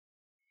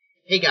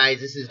Hey guys,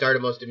 this is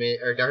Dartimos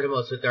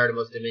with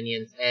Dartimos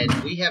Dominions, and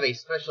we have a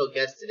special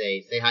guest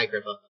today. Say hi,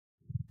 Grippa.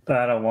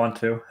 I don't want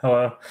to.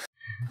 Hello.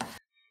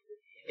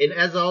 And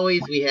as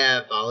always, we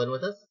have Balin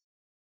with us.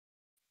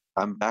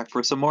 I'm back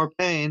for some more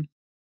pain.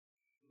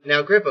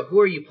 Now, Grippa, who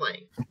are you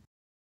playing?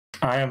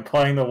 I am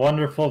playing the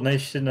wonderful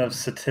nation of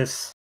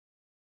Satis.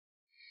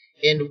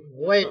 And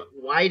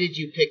why did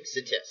you pick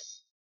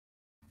Satis?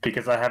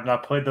 Because I have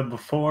not played them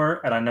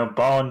before, and I know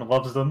Balin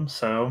loves them,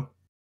 so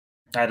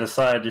I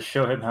decided to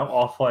show him how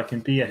awful I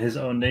can be at his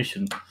own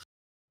nation.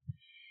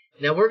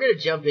 Now, we're going to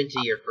jump into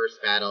your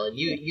first battle, and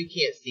you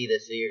can't see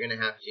this, so you're going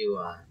to have to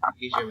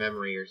use your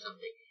memory or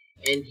something.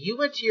 And you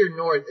went to your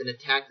north and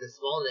attacked the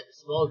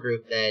small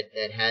group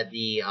that had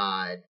the,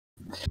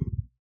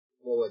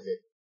 what was it?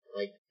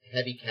 Like,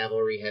 heavy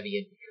cavalry, heavy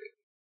infantry.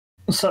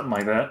 Something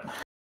like that.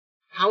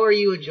 How are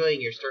you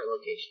enjoying your start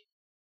location?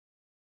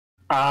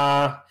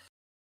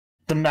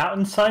 The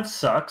mountainside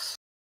sucks.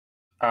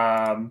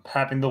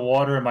 Having the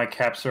water in my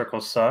cap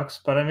circle sucks,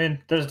 but I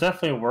mean, there's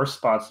definitely worse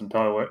spots in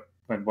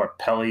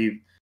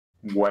Pelly,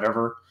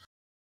 whatever,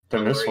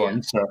 than this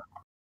one. So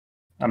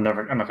I'm not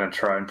gonna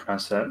try and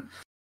pronounce that. What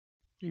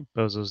are you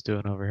bozos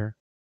doing over here?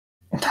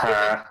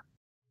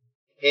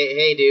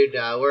 Hey, dude,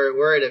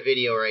 we're at a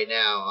video right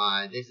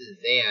now. This is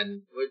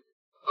Zan.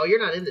 Oh,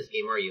 you're not in this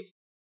game, are you?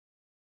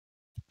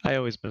 I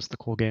always miss the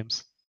cool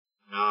games.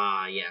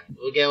 Yeah.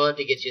 We'll have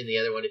to get you in the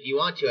other one. If you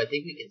want to, I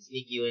think we can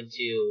sneak you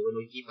into, when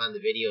we keep on the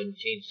video and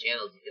change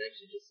channels, you can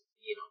actually just,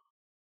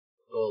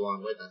 go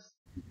along with us.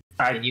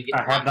 I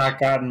have not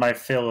gotten my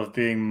fill of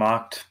being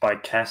mocked by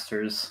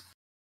casters.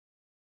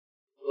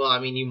 Well, I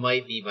mean, you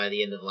might be by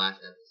the end of the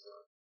last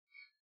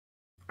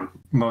episode.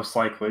 Most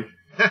likely.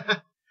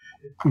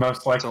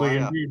 Most likely,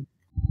 indeed.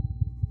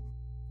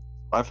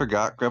 I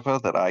forgot,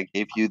 Grippa, that I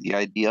gave you the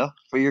idea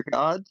for your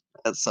god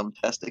as some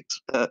test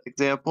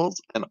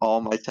examples, and all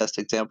my test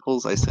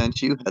examples I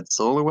sent you had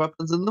solar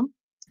weapons in them.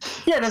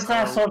 Yeah, this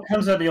asshole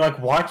comes at me like,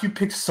 why'd you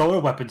pick solar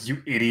weapons,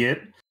 you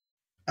idiot?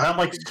 And I'm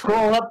like,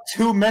 scroll up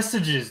 2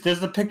 messages. There's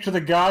the picture of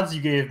the gods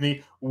you gave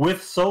me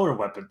with solar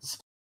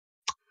weapons.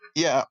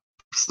 Yeah,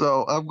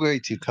 so I'm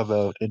going to come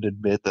out and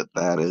admit that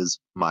that is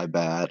my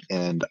bad,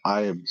 and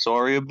I am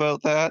sorry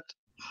about that.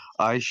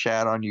 I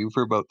shat on you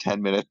for about 10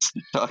 minutes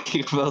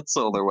talking about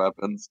solar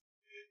weapons.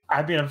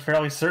 I mean, I'm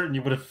fairly certain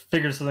you would have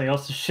figured something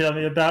else to shit on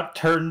me about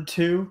turn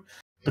 2,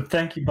 but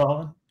thank you,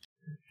 Balin.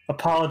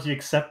 Apology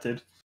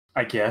accepted,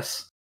 I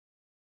guess.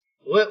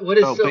 What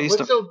is sorry,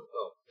 go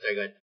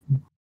ahead.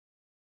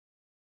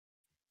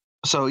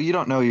 So you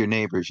don't know your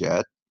neighbors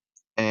yet,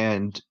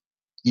 and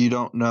you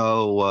don't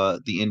know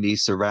the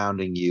indies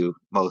surrounding you,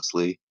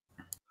 mostly.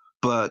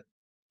 But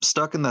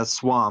stuck in that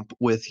swamp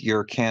with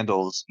your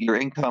candles, your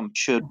income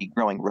should be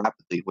growing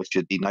rapidly, which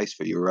should be nice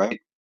for you, right?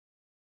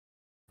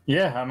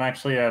 Yeah, I'm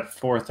actually at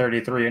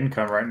 433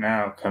 income right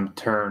now, come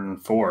turn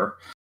 4.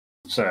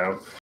 So,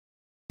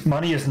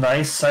 money is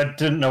nice. I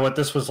didn't know what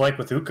this was like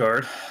with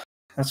Utgard.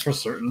 That's for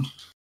certain.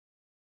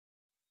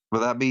 Well,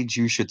 that means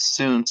you should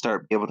soon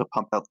start be able to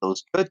pump out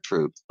those good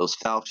troops, those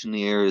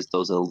Falchineers,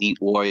 those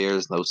elite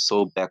warriors, those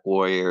Sobek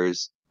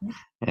warriors,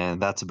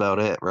 and that's about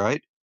it,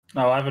 right?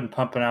 Oh, I've been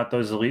pumping out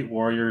those elite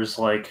warriors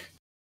like,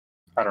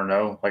 I don't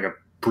know, like a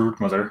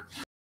broodmother.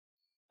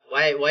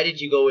 Why did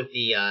you go with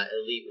the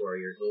elite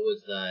warriors?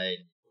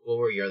 What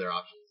were your other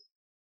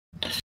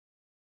options?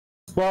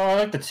 Well, I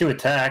like the 2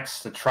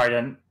 attacks. The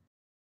trident,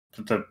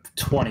 the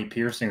 20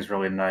 piercing is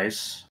really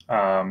nice.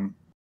 I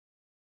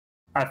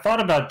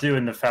thought about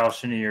doing the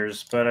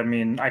Falchineers, but I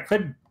mean, I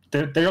could.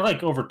 They're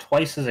like over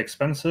twice as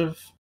expensive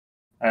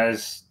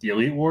as the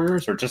elite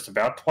warriors, or just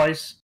about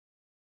twice,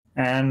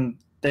 and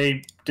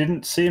they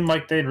didn't seem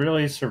like they'd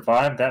really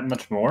survive that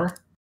much more.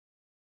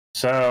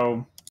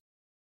 So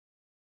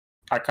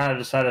I kind of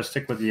decided to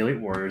stick with the elite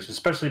warriors,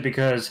 especially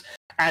because,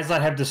 as I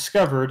have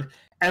discovered,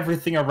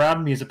 everything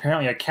around me is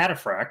apparently a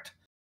cataphract.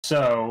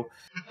 So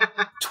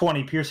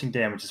 20 piercing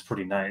damage is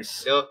pretty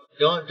nice.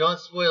 Don't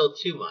spoil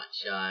too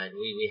much.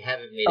 We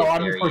haven't made it there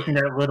yet. I'm just looking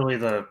at literally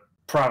the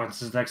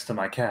provinces next to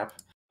my cap.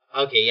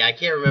 Okay, yeah, I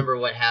can't remember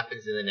what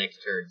happens in the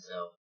next turn,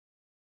 so.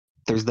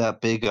 There's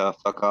that big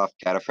fuck off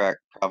cataphract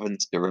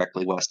province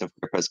directly west of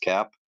Grippa's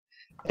cap,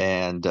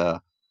 and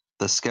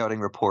the scouting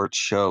report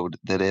showed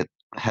that it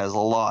has a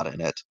lot in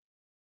it.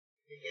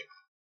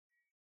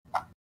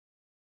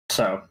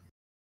 So,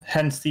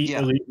 hence the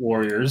elite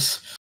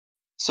warriors.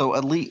 So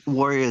elite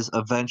warriors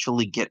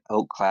eventually get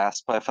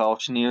outclassed by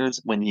Falchineers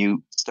when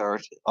you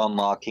start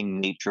unlocking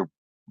nature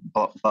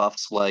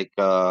buffs like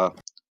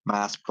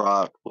mass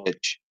proc,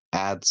 which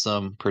add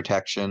some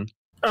protection.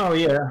 Oh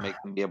yeah, make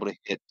them be able to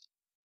hit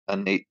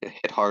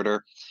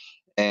harder,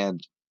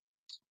 and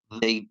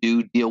they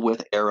do deal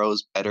with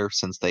arrows better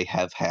since they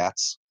have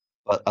hats.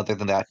 But other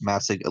than that,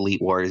 massive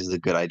elite warriors is a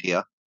good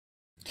idea.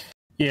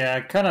 Yeah,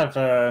 I kind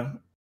of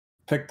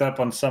picked up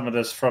on some of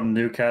this from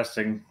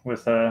Newcasting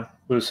with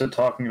Lucid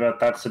talking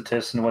about that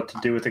Satis and what to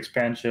do with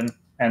expansion,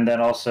 and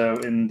then also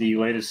in the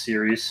latest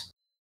series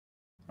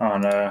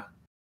on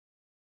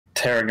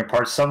tearing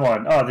apart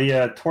someone. Oh,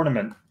 the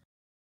tournament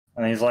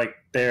And he's like,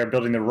 they're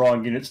building the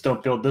wrong units,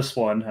 don't build this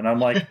one. And I'm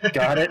like,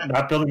 got it,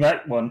 not building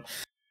that one.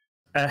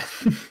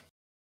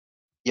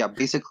 Yeah,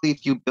 basically,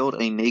 if you build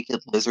a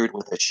naked lizard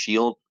with a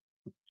shield,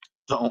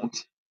 don't.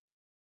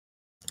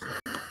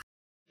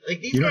 Like,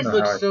 these You don't guys know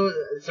look how I- so...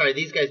 Sorry,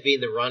 these guys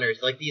being the runners.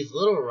 Like, these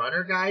little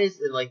runner guys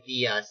and, like,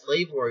 the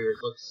slave warriors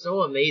look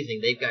so amazing.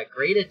 They've got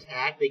great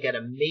attack. They got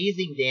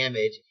amazing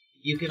damage.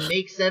 You can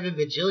make 7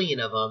 bajillion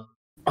of them.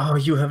 Oh,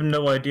 you have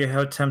no idea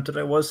how tempted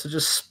I was to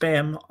just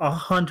spam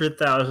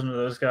 100,000 of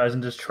those guys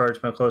and just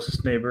charge my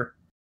closest neighbor.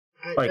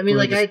 I mean,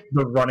 like,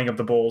 the running of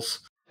the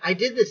bulls. I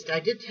did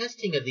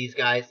testing of these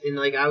guys, and,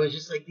 like, I was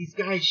just like, these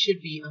guys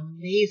should be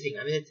amazing.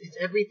 I mean, it's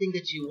everything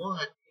that you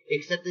want,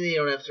 except that they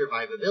don't have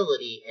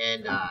survivability,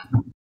 and,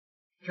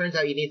 turns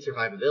out you need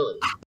survivability.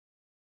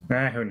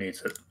 Who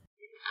needs it?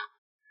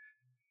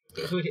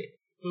 Who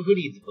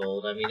needs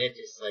gold? I mean, it's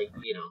just like,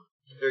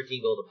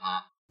 13 gold a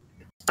pop.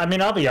 I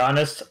mean, I'll be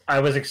honest, I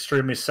was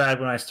extremely sad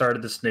when I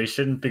started this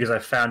nation because I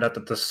found out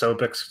that the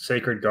Sobek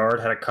Sacred Guard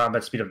had a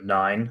combat speed of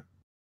 9.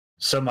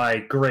 So my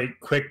great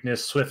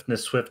quickness,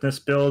 swiftness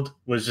build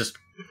was just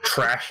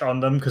trash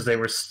on them because they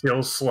were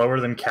still slower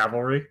than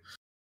cavalry.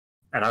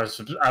 And I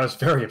was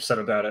very upset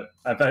about it.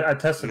 I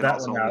tested You can that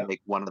also one only out.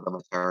 make one of them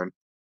a turn.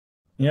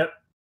 Yep.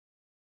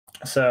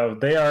 So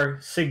they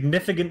are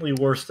significantly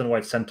worse than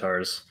White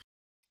Centaurs.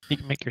 You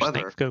can make your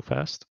Weather. snakes go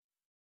fast.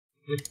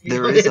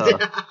 There is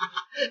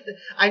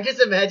I'm just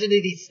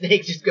imagining these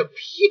snakes just go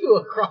pew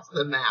across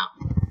the map.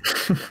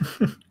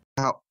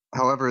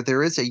 However,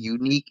 there is a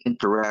unique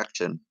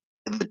interaction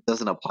that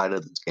doesn't apply to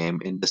this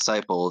game in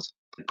Disciples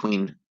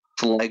between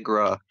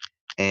Phlegra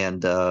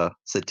and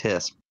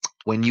Satis.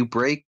 When you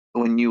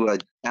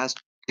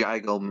cast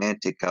Gygo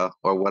Mantica,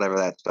 or whatever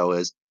that spell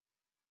is,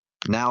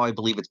 now I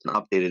believe it's been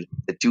updated,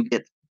 that you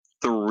get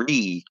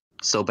 3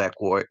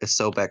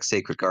 Sobek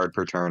Sacred Guard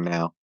per turn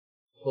now.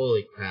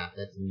 Holy crap,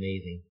 that's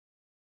amazing.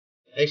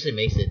 It actually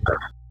makes it...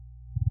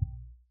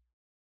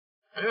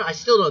 I don't know, I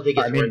still don't think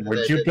it's I mean, worth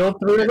would you build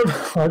 3 of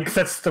them? Like,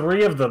 that's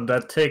 3 of them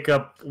that take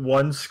up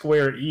 1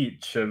 square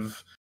each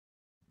of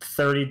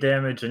 30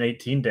 damage and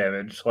 18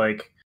 damage.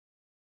 Like,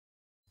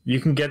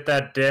 you can get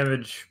that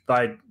damage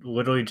by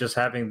literally just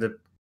having the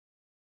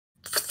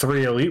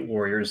 3 elite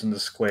warriors in the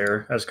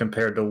square as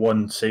compared to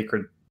 1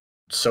 sacred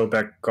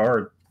Sobek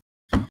guard.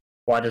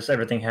 Why does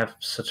everything have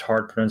such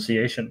hard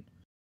pronunciation?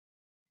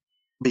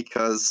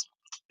 Because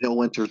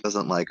Winter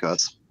doesn't like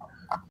us.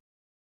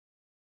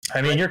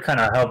 I mean, you're kind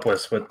of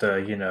helpless with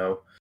the,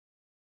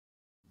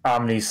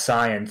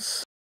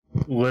 omniscience.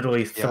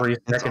 Literally 3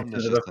 it's seconds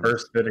into the omniscient.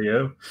 first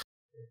video.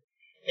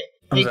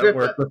 How Hey, does that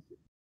Grippa, work?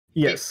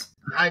 Yes.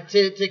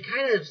 to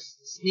kind of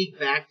sneak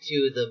back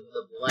to the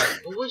bless,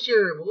 what was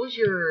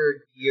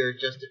your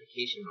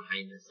justification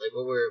behind this? Like,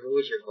 what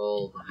was your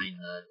goal behind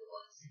the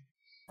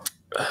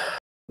bless?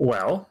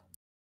 Well,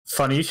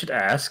 funny you should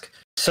ask.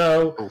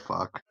 So, Oh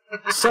fuck.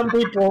 some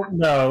people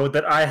know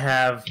that I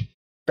have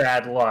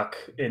bad luck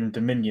in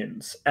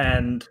Dominions,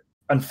 and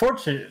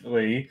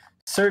unfortunately,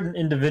 certain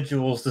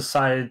individuals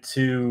decided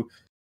to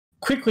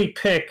quickly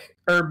pick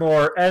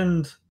Erdmore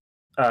and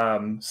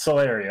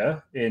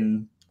Solaria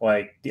in,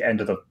 like, the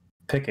end of the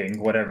picking,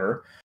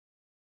 whatever.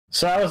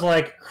 So I was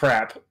like,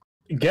 crap.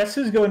 Guess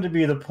who's going to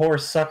be the poor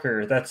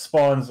sucker that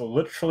spawns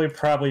literally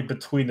probably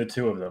between the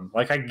 2 of them?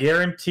 Like, I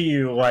guarantee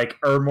you, like,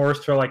 Erdmore's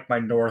to, like, my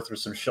north or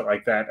some shit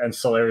like that, and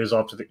Solaria's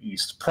off to the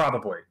east.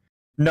 Probably.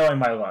 Knowing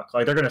my luck.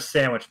 Like, they're going to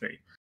sandwich me.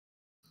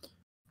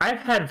 I've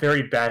had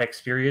very bad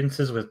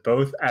experiences with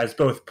both, as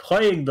both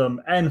playing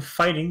them and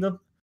fighting them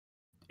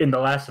in the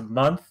last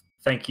month.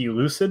 Thank you,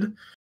 Lucid.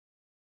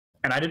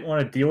 And I didn't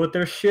want to deal with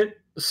their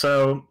shit,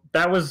 so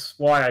that was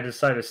why I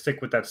decided to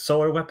stick with that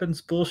solar weapons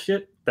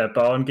bullshit that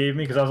Ballin gave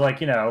me, because I was like,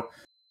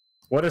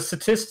 what does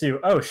Satis do?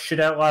 Oh,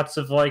 shit out lots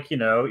of, like,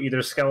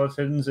 either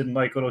skeletons and,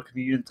 like, little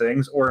communion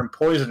things, or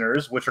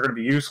Empoisoners, which are going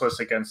to be useless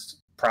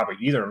against probably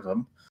either of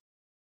them.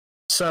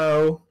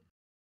 So,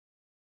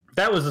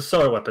 that was the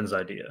solar weapons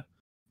idea.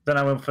 Then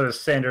I went for the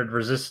standard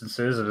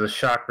resistances of the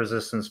shock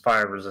resistance,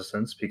 fire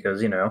resistance,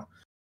 because, I'll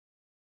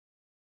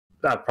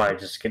probably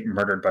just get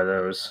murdered by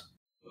those.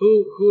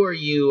 Who are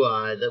you,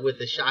 with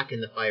the shock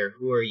and the fire,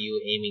 who are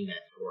you aiming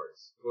that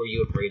towards? Who are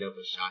you afraid of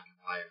with shock and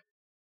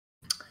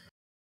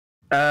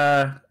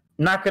fire?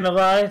 Not gonna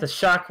lie, the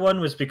shock one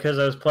was because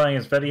I was playing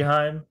as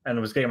Vedheim and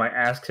was getting my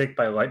ass kicked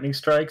by lightning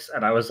strikes,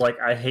 and I was like,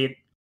 I hate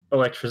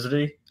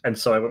electricity, and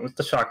so I went with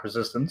the shock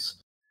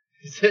resistance.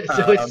 So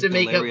it's to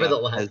make up for the Valeria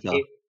last has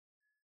game.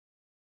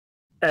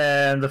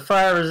 And the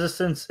fire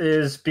resistance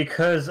is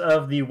because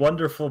of the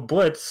wonderful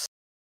blitz,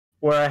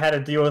 where I had to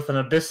deal with an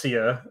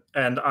Abyssia,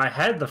 and I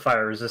had the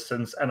fire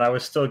resistance, and I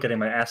was still getting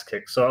my ass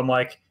kicked. So I'm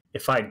like,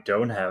 if I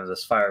don't have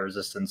this fire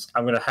resistance,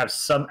 I'm going to have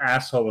some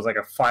asshole with, like,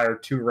 a fire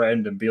 2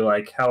 rend and be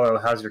like, hello,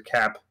 how's your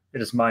cap?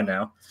 It is mine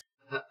now.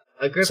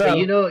 Agrippa, So-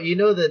 you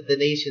know that the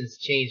nations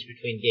change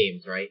between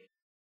games, right?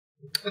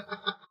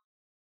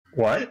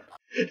 What?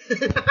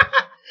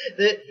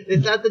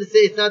 It's not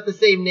the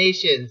same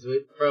nations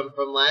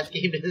from last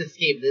game to this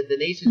game. The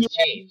nations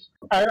changed.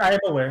 I'm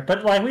aware,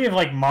 but like we have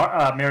like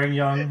Marion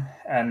Young,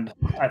 and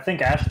I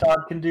think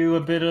Ashdod can do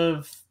a bit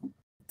of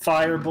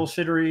fire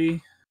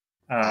bullshittery.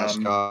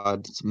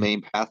 Ashdod's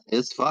main path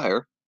is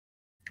fire.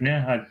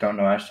 Yeah, I don't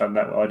know Ashdod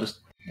that well.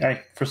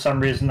 For some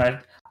reason,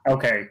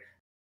 okay.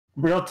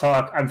 Real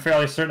talk, I'm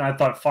fairly certain I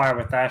thought fire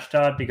with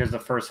Ashdod because the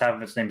first half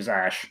of its name is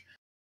Ash.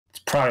 It's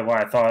probably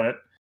why I thought it.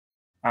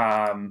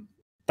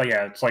 But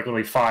yeah, it's like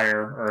literally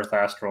fire, earth,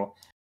 astral.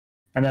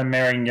 And then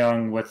Marion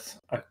Young with,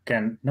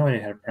 again, no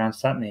idea how to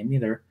pronounce that name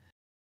either.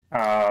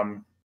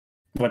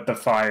 With the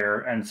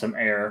fire and some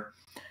air.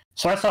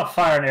 So I saw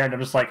fire and air and I'm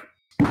just like,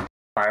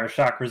 fire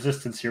shock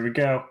resistance, here we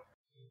go.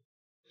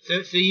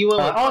 So you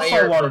went with also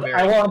fire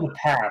I wanted the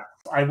paths.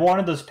 I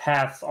wanted those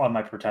paths on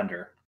my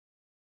pretender.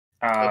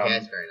 Okay,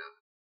 that's fair enough.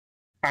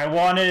 I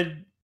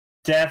wanted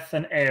death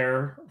and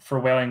air for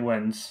Wailing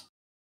Winds.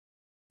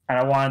 And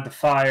I wanted the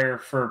fire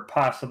for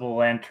possible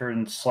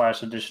lanterns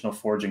 / additional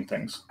forging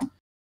things.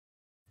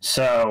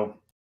 So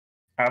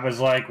I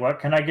was like, what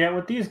can I get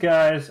with these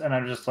guys? And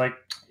I'm just like,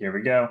 here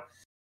we go.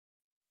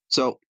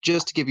 So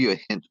just to give you a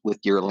hint with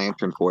your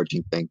lantern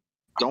forging thing,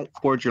 don't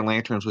forge your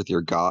lanterns with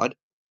your god.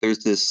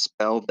 There's this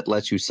spell that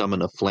lets you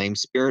summon a flame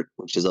spirit,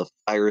 which is a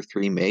fire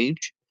 3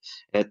 mage.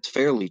 And it's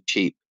fairly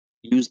cheap.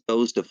 Use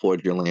those to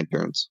forge your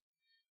lanterns.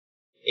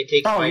 It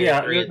takes that's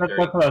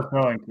what I was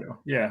going to.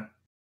 Yeah.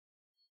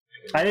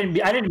 I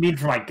didn't mean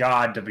for my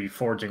god to be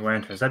forging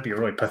lanterns. That'd be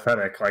really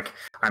pathetic. Like,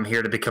 I'm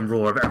here to become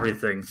ruler of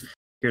everything.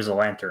 Here's a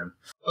lantern.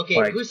 Okay,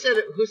 like, who said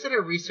I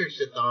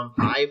researched a Thom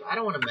 5? I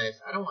don't want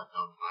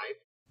Thom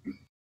 5.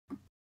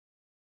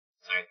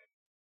 Sorry.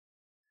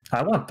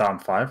 I want Thom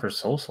 5 for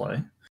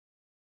Soulslay.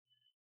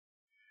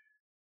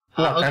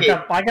 Look, okay.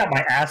 I got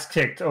my ass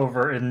kicked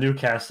over in new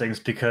castings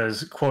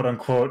because, quote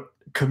unquote,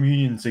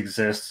 communions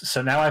exist.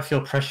 So now I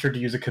feel pressured to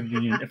use a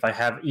communion if I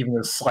have even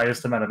the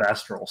slightest amount of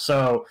astral.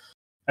 So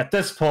at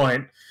this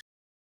point,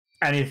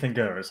 anything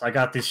goes. I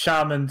got these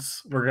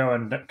shamans. We're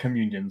going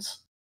communions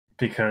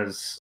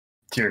because,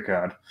 dear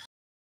God.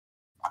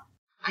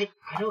 I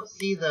don't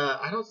see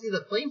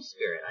the flame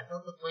spirit. I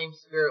thought the flame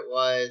spirit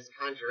was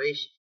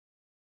conjuration.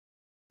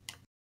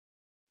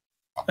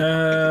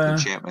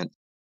 Enchantment.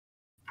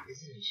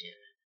 This is enchantment.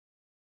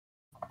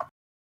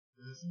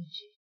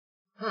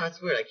 Oh,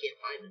 that's weird. I can't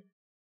find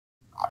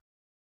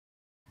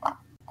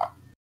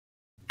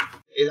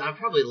it. I'm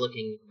probably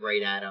looking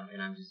right at him,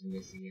 and I'm just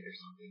missing it or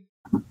something.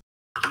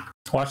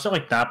 Watch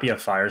it not be a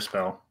fire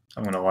spell.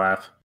 I'm gonna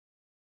laugh.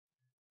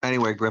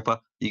 Anyway, Grippa,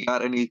 you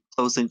got any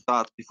closing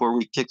thoughts before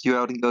we kick you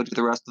out and go to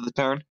the rest of the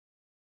turn?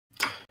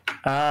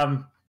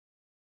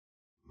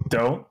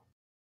 Don't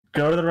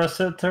go to the rest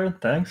of the turn,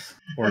 thanks.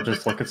 Or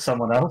just look at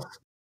someone else.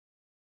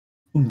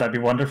 That'd be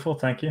wonderful,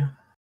 thank you.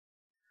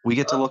 We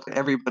get to look at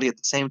everybody at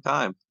the same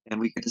time, and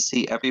we get to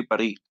see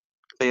everybody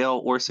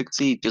fail or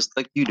succeed just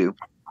like you do.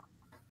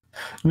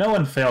 No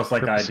one fails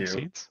like I do.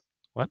 Succeeds?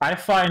 What? I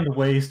find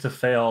ways to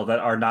fail that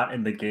are not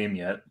in the game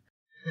yet.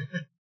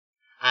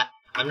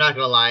 I'm not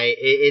gonna lie,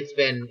 it's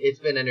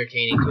been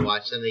entertaining to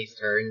watch some of these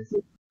turns.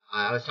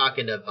 I was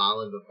talking to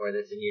Balin before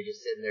this, and you're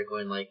just sitting there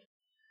going like,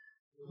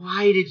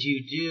 why did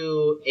you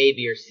do A,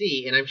 B, or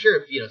C? And I'm sure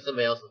if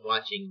somebody else was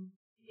watching,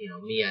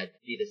 me, I'd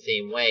be the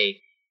same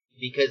way.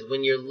 Because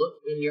when you're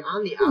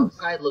on the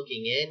outside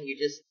looking in,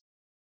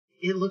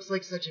 it looks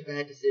like such a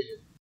bad decision.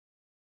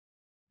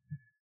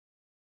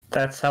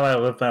 That's how I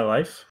live my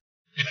life.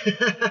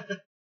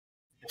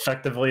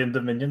 Effectively in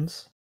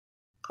Dominions.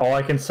 All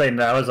I can say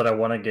now is that I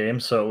won a game,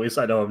 so at least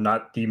I know I'm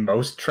not the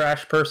most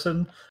trash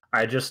person.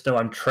 I just know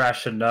I'm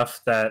trash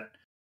enough that,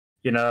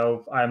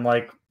 I'm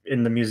like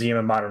in the Museum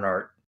of Modern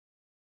Art.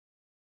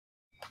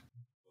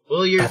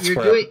 Well, you're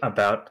doing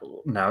about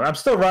now. I'm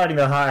still riding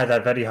the high of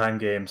that Vettiheim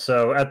game.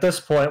 So at this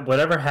point,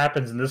 whatever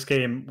happens in this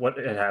game,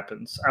 it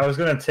happens. I was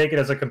going to take it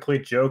as a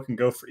complete joke and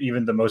go for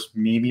even the most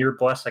memeier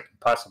bless I could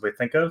possibly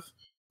think of.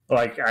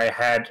 Like I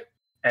had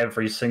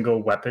every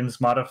single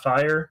weapons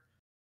modifier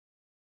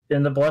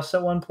in the bless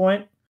at one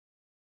point.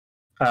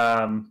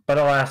 But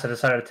alas, I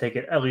decided to take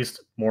it at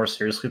least more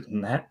seriously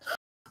than that.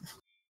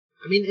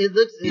 I mean, you're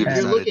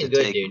looking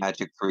good, take dude.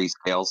 Magic 3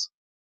 scales.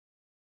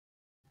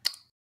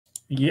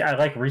 Yeah, I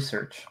like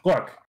research.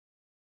 Look,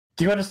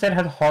 do you understand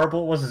how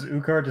horrible it was as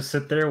Ukar to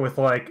sit there with,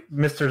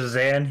 Mr.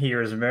 Zan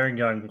here as Marion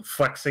Young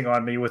flexing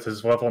on me with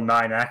his level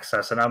 9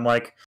 access, and I'm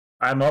like,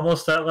 I'm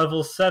almost at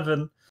level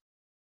 7.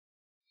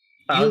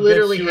 You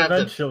literally have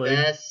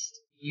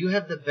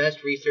the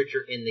best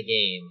researcher in the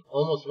game.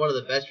 Almost one of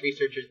the best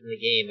researchers in the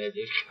game as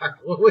Ukar.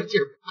 What was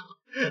your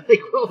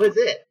problem? What was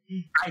it?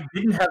 I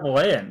didn't have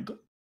land.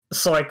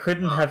 So I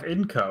couldn't have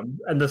income,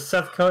 and the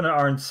Seth Kona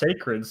aren't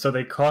sacred, so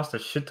they cost a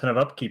shit ton of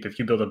upkeep if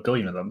you build 1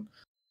 billion of them.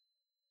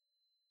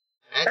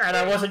 And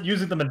I wasn't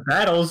using them in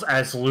battles,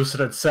 as Lucid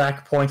and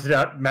Sack pointed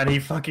out many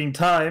fucking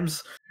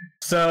times,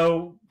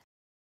 so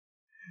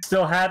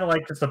still had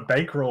just a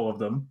bankroll of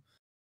them.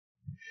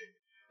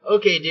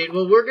 Okay, dude.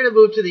 Well, we're gonna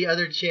move to the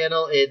other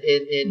channel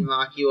and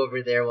mock you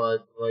over there while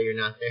you're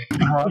not there.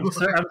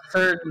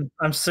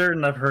 I'm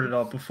certain I've heard it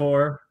all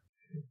before.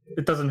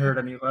 It doesn't hurt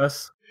any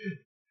less.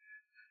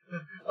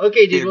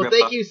 Okay, dude. Here, Well,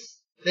 Grandpa. thank you.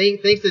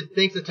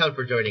 Thanks a ton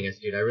for joining us,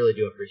 dude. I really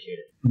do appreciate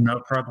it.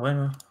 No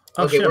problem.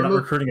 Oh Okay, shit, I'm we're not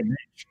recruiting a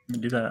mage. Let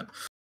me do that.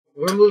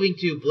 We're moving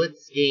to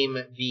Blitz Game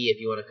B if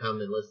you want to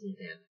come and listen,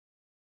 Dan.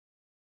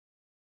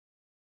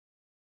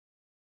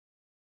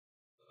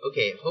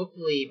 Okay,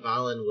 hopefully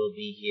Balin will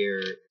be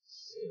here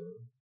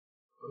soon.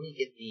 Let me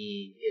get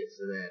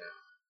so that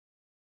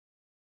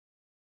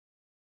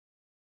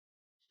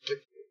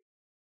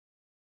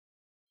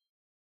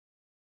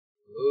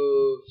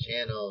Ooh,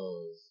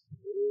 channels.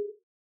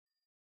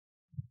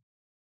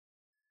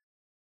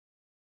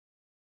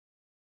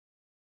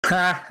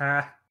 Ha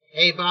ha.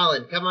 Hey,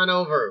 Balin, come on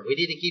over. We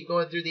need to keep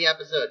going through the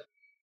episode.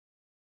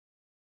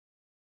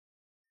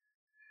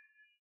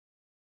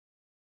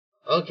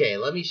 Okay,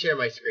 let me share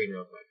my screen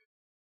real quick.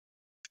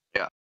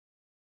 Yeah.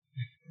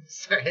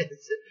 Sorry,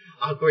 it's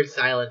awkward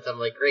silence. I'm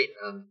like, great,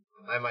 I'm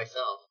by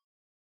myself.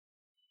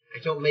 I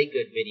don't make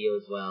good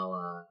videos well,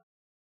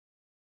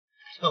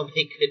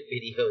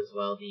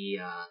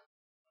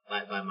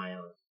 by my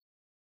own.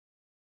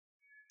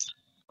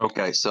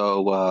 Okay,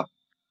 so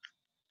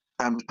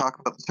time to talk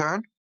about the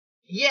turn.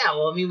 Yeah,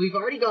 well, I mean, we've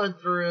already gone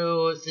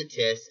through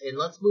Satis, and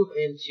let's move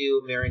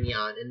into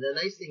Marignan. And the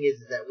nice thing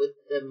is that with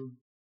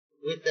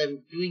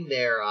them doing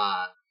their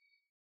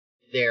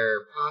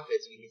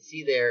profits, we can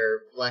see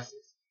their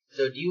blesses.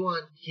 So, do you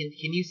want?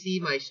 Can you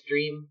see my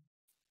stream?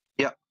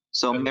 Yeah.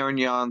 So Okay.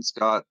 Marignan's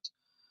got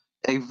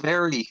a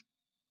very,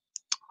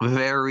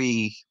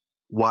 very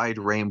wide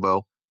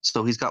rainbow.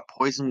 So he's got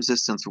poison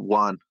resistance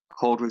 1,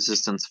 cold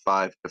resistance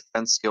 5,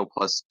 defense skill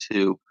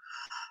 +2,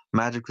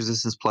 magic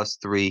resistance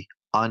 +3,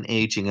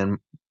 unaging, and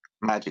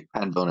magic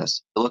pen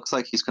bonus. It looks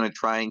like he's going to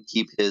try and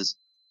keep his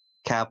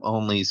cap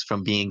onlys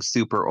from being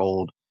super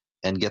old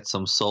and get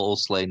some soul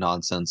slay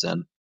nonsense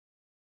in.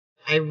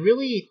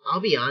 I'll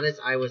be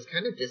honest, I was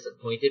kind of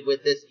disappointed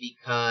with this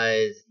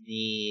because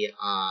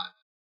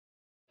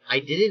I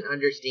didn't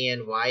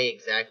understand why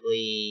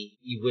exactly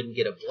you wouldn't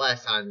get a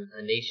bless on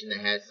a nation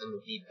that has some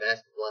of the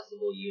best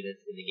blessable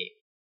units in the game.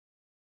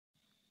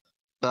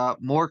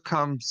 More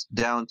comes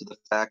down to the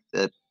fact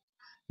that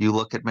you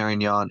look at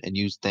Marignan and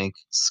you think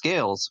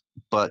scales,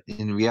 but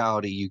in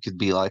reality, you could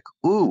be like,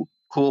 ooh,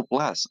 cool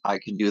bless. I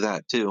can do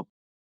that too.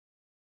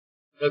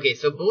 Okay,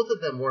 so both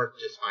of them work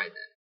just fine then.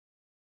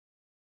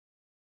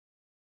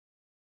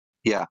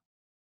 Yeah.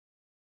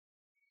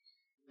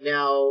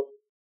 Now,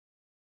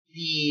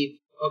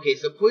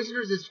 so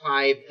Poisoners is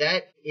 5.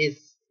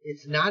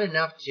 It's not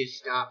enough to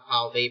stop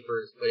Foul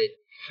Vapors, but it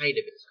kind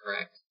of is,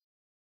 correct?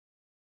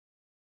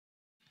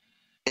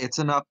 It's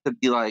enough to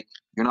be like,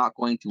 you're not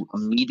going to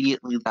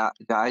immediately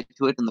guide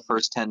to it in the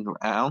first 10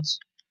 rounds,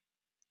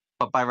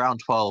 but by round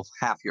 12,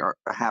 half your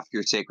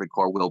Sacred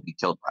Core will be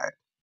killed by it.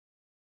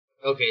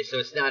 Okay, so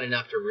it's not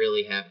enough to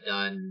really have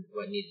done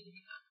what needed to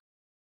be done.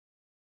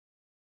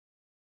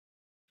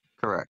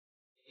 Correct.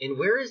 And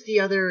where is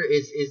the other?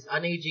 Is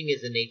Unaging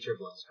is a Nature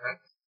Bless,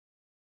 correct?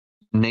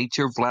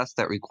 Nature Bless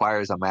that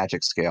requires a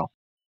magic scale.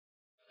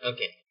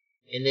 Okay.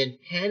 And then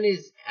 10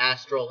 is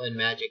Astral and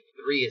Magic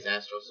 3 is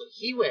Astral, so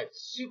he went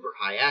super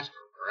high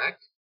Astral,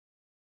 correct?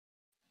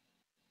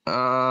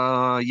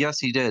 Yes,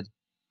 he did.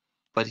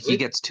 But he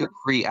gets 2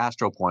 free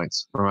Astral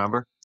points,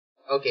 remember?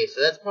 Okay,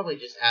 so that's probably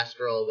just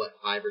Astral,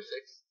 5 or 6?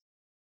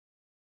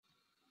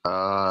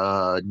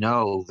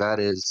 No, that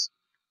is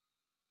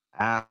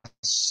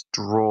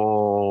Astral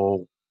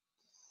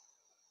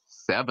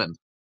 7.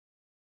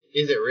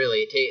 Is it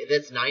really?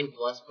 That's 9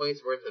 plus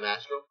points worth of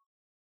Astral?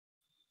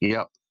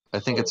 Yep. I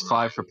think it's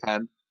 5 for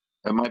Pen.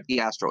 It might be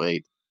Astral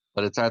 8,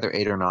 but it's either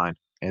 8 or 9.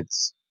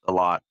 It's a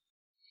lot.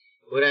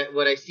 What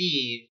I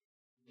see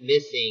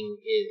missing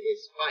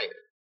is Fire.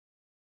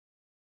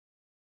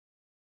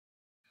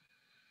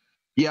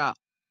 Yeah,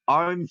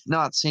 I'm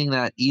not seeing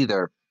that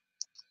either.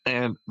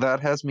 And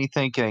that has me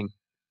thinking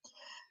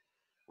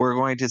we're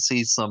going to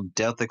see some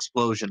Death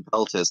Explosion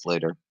Peltis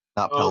later.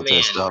 Not Oh,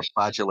 Peltis, man.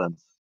 Flagellum.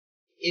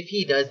 If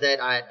he does that,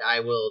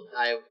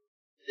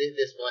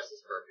 this bless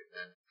is perfect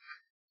then.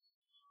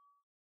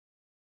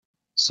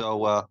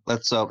 So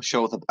let's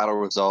show the battle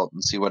result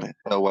and see what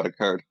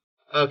occurred.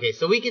 Okay,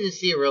 so we can just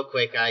see it real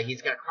quick.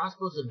 He's got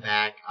crossbows in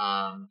back.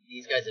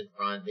 These guys in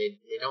front, they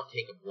don't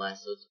take a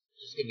bless, so it's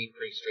just gonna be a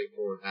pretty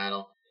straightforward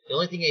battle. The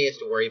only thing he has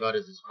to worry about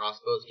is his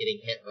crossbows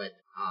getting hit, but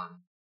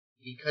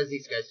because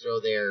these guys throw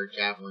their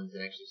javelins,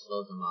 it actually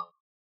slows them up.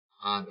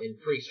 And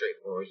pretty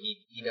straightforward. He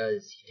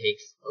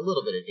takes a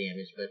little bit of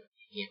damage, but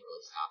he can't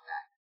really stop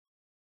that.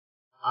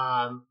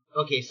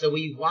 Okay, so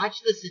we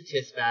watched the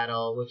Satis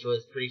battle, which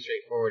was pretty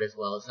straightforward as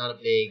well. It's not a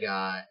big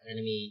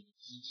enemy.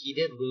 He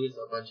did lose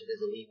a bunch of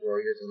his elite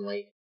warriors and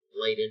light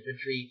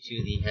infantry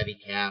to the heavy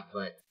cap,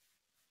 but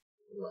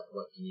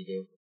what can you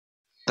do?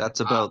 That's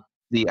about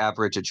the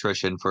average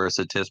attrition for a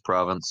Satis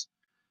province.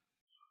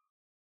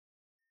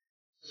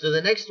 So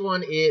the next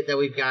one that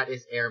we've got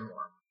is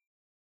Airmore.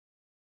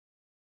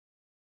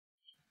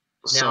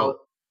 So,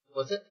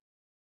 what's it?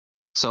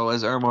 so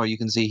as Ermor, you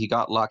can see he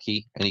got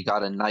lucky and he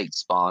got a knight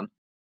spawn.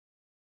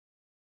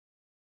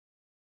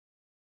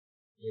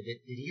 Yeah,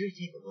 did he already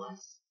take a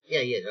bless?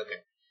 Yeah, he did.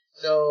 Okay.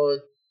 So,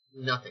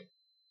 nothing.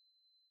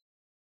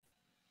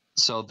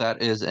 So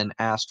that is an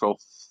Astral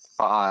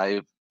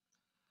 5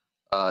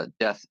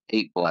 Death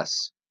 8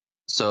 bless.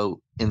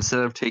 So instead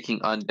of taking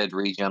Undead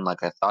Regen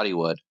like I thought he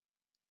would,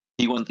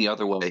 he went the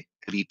other way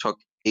and he took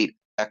 8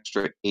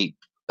 extra 8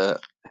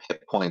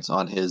 hit points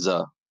on his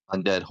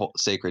Undead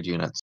Sacred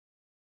units.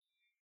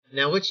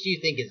 Now, which do you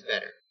think is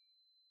better?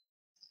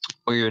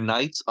 For your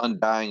Knights,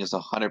 Undying is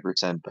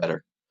 100%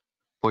 better.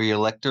 For your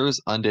Lictors,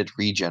 Undead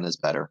Regen is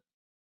better.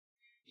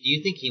 Do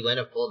you think he went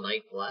a full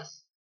night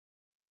bless?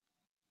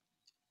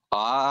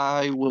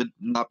 I would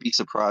not be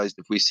surprised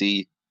if we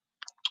see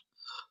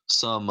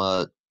some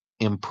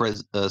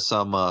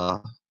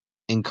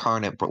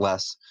incarnate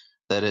bless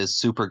that is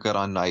super good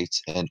on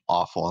Knights and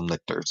awful on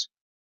Lictors.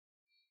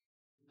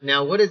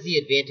 Now, what is the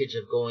advantage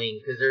of going?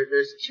 Because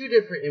there's two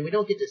different, and we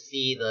don't get to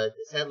see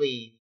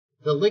sadly,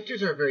 the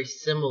lictors are very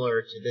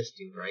similar to this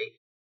dude, right?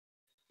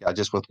 Yeah,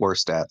 just with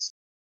worse stats.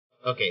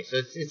 Okay, so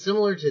it's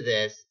similar to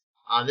this.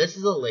 This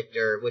is a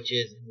lictor, which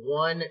is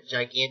one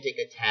gigantic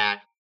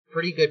attack,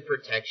 pretty good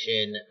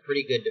protection,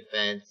 pretty good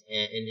defense,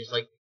 and just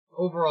like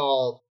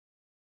overall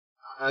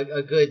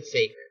a good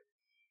sacred.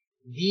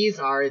 These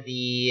are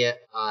your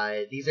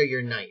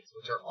knights,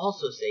 which are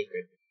also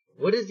sacred.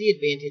 What is the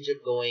advantage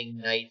of going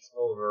knights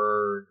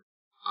over?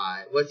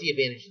 What's the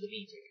advantage of the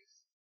V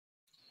tickets?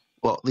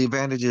 Well, the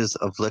advantages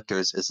of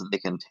Lictors is that they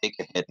can take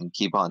a hit and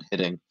keep on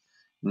hitting.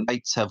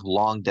 Knights have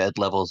long dead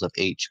levels of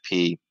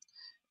HP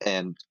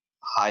and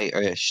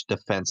high-ish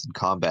defense and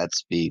combat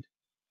speed.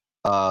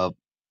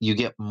 You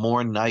get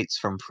more Knights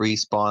from free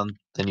spawn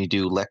than you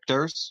do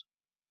Lictors.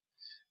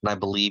 And I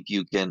believe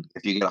you can,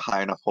 if you get a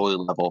high enough holy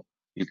level,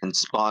 you can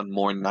spawn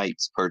more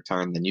Knights per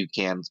turn than you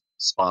can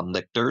spawn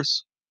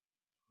Lictors.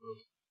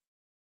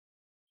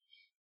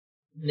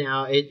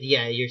 Now,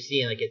 you're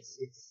seeing like it's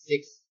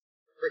six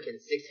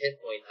hit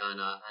points on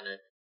a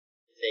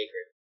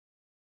sacred.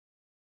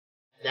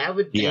 That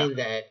would mean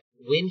that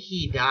when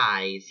he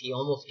dies, he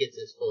almost gets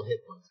his full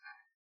hit points back.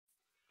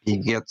 He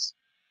gets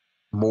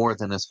more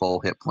than his full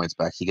hit points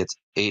back. He gets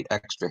 8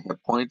 extra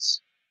hit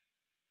points.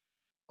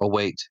 Oh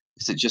wait,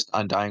 is it just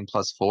Undying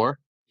plus 4?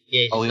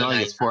 Yeah, he only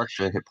gets 4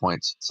 extra hit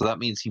points. So that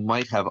means he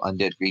might have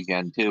Undead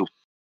Regen too.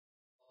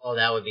 Oh,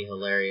 that would be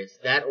hilarious.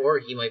 That, or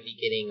he might be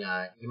getting,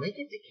 he might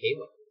get decay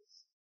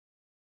weapons.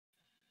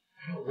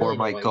 Or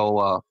might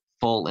go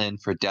full in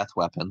for death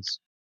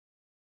weapons.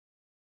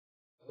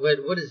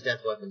 What does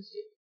death weapons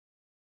do?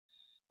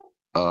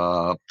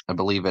 I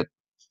believe it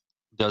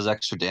does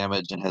extra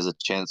damage and has a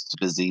chance to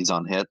disease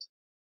on hit.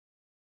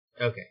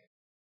 Okay.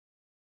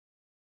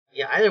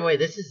 Yeah, either way,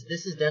 this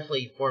is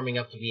definitely forming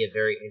up to be a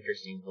very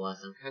interesting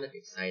bless. I'm kind of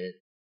excited.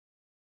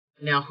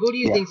 Now, who do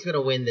you think's going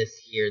to win this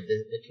here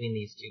between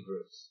these two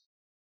groups?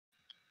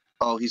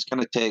 Oh, he's going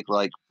to take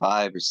like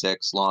 5 or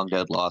 6 long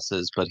dead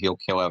losses, but he'll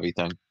kill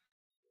everything.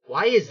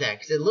 Why is that?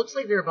 Because it looks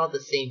like they're about the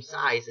same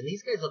size, and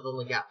these guys have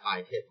only got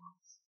 5 hit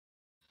points.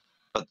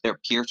 But they're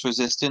pierce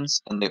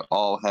resistance, and they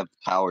all have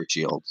power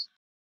shields.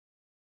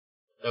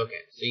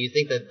 Okay, so you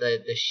think that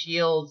the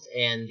shields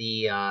and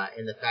the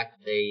fact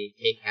that they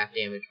take half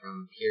damage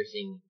from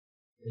piercing,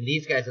 and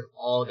these guys have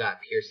all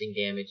got piercing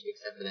damage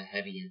except for the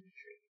heavy infantry.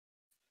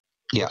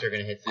 Yeah, which are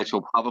going to hit. Which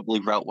will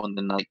probably route when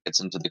the knight gets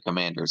into the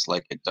commanders,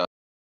 like it does.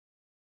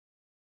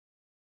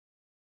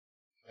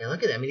 Yeah,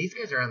 look at that. I mean, these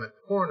guys are on the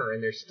corner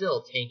and they're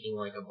still tanking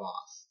like a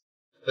boss.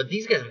 But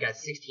these guys have got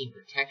 16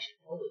 protection.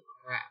 Holy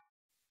crap!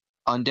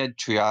 Undead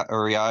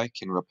Triarii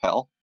can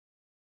repel.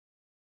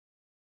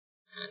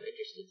 I'm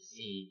interested to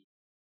see.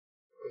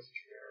 Where's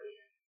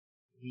Triaria?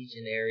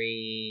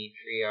 Legionary,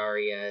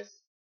 Triarius.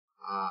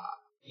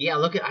 Yeah,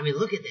 look at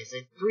this.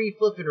 3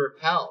 flipping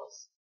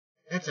repels.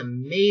 That's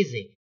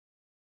amazing.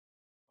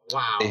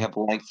 Wow. They have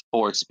length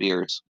 4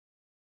 spears.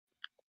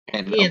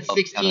 And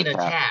 16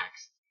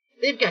 attacks.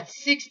 They've got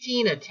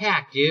 16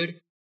 attack,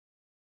 dude.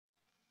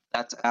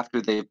 That's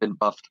after they've been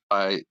buffed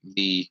by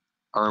the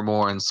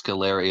Ermor and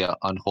Scaleria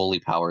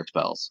unholy power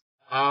spells.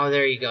 Oh,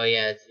 there you go.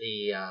 Yeah, it's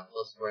the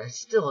plus 4. It's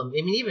still, I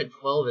mean, even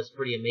 12 is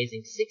pretty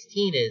amazing.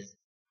 16 is,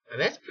 I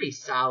mean, that's pretty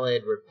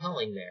solid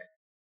repelling there.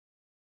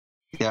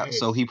 Yeah,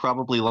 so he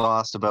probably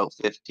lost about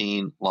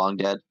 15 long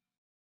dead.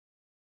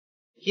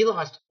 He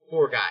lost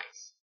 4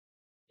 guys.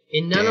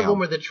 And none of them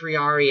were the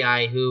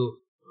Triarii who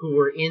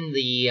were in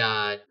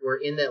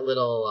that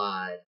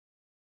little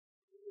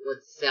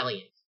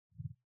salient.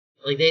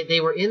 Like they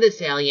were in the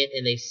salient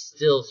and they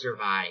still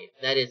survived.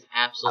 That is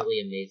absolutely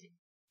amazing.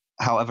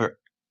 However,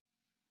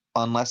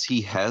 unless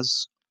he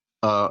has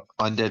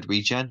undead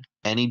regen,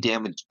 any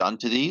damage done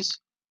to these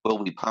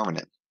will be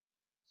permanent.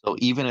 So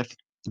even if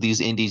these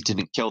indies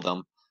didn't kill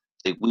them,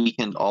 they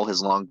weakened all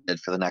his long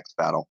dead for the next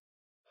battle.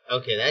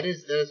 Okay, that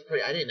is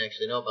pretty. I didn't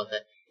actually know about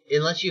that.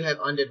 Unless you have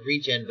undead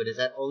regen, but is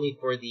that only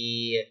for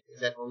the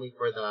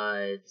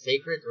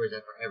sacreds or is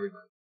that for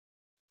everybody?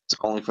 It's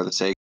only for the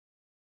sake.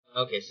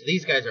 Okay, so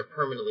these guys are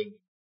permanently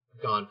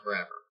gone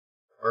forever.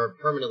 Or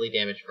permanently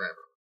damaged forever.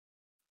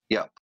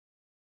 Yep.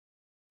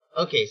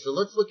 Okay, so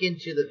let's look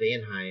into the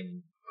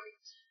Vanheim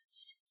fight.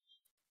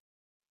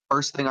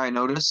 First thing I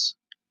notice,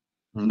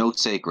 no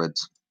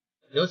sacreds.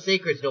 No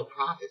sacreds, no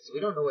prophets. We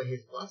don't know what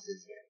his plus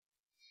is yet.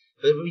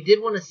 But we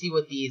did want to see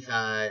what these,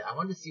 I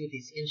wanted to see what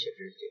these skin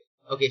shifters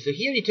do. Okay, so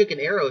he already took an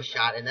arrow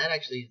shot, and that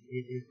actually,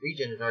 his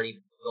regen is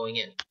already going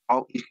in.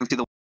 Oh, you can see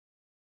the.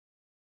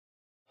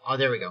 Oh,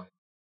 there we go.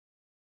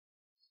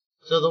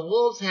 So the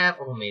wolves have,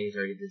 oh man, he's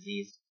already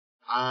diseased.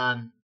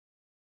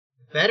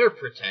 Better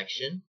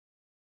protection.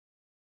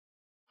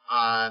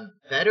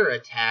 Better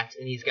attacks,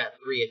 and he's got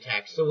 3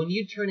 attacks. So when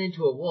you turn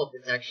into a wolf,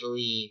 it's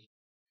actually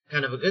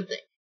kind of a good thing.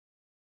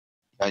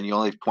 And you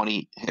only have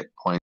 20 hit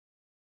points.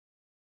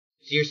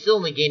 So you're still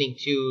only gaining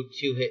two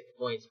hit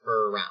points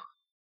per round.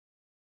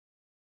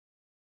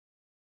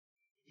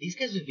 These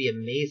guys would be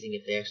amazing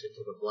if they actually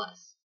took a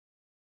bless.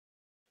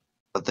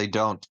 But they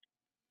don't,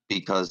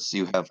 because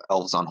you have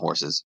elves on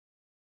horses.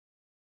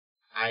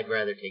 I'd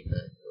rather take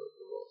the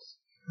wolves.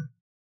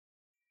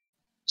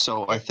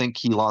 So I think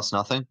he lost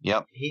nothing.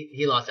 Yep.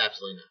 He lost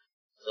absolutely nothing.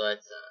 So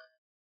that's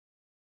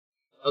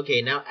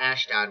okay. Now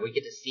Ashdod, we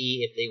get to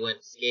see if they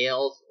went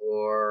scales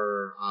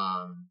or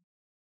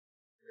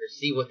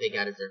see what they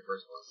got as their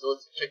first one. So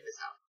let's check this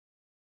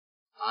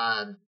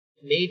out.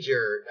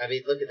 Major, I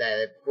mean, look at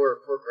that. Poor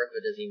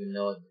Griffa doesn't even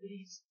know it, but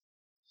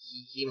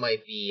he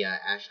might be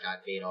Ashdod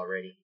bait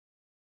already.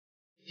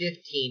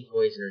 15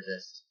 poison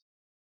resist.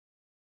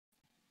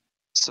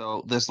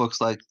 So this looks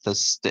like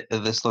this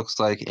looks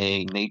like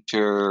a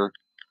nature.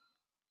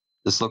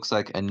 This looks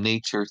like a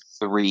nature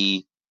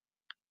 3.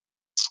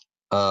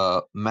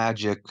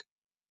 Magic.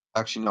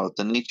 Actually, no.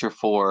 The nature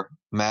 4,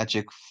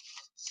 magic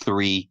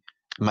 3,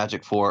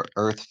 magic 4,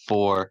 earth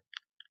 4,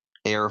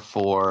 air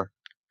 4,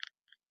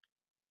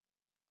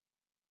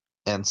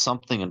 and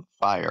something in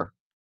fire.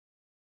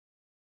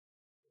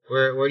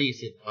 Where do you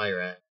see the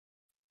fire at?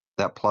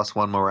 That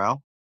 +1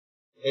 morale.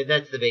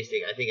 That's the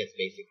basic. I think it's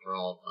basic for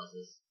all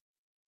pluses.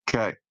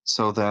 Okay,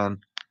 so then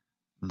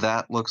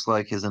that looks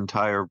like his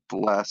entire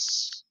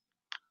bless.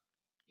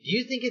 Do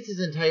you think it's his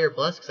entire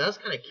bless? Because I was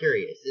kind of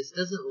curious. This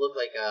doesn't look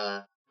like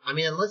a... I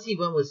mean, unless he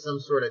went with some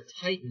sort of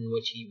Titan,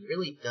 which he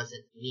really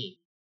doesn't need.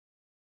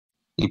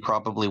 He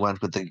probably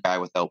went with the guy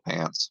without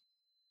pants.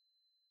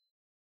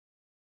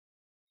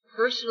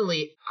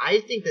 Personally, I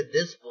think that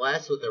this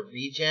bless with a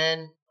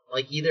regen,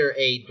 like either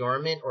a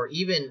dormant or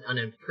even an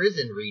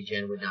imprisoned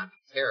regen, would not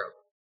be terrible.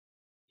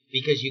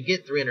 Because you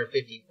get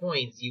 350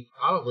 points, you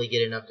probably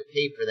get enough to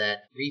pay for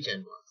that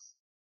regen bless.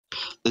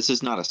 This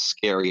is not a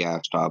scary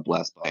Ashdod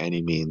bless by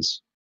any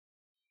means.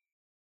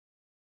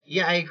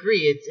 Yeah, I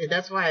agree.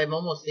 That's why I'm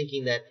almost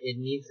thinking that it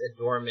needs a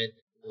dormant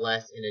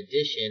bless in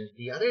addition.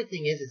 The other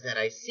thing is that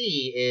I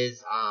see is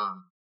these are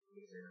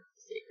not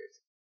the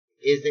sacreds,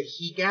 is that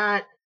he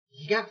got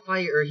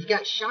fire, or he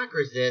got shock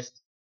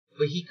resist,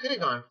 but he could have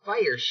gone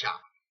fire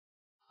shock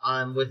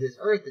with his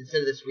earth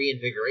instead of this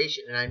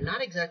reinvigoration, and I'm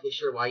not exactly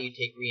sure why you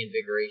take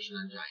reinvigoration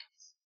on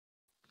giants.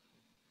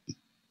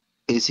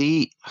 Is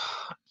he?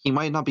 He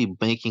might not be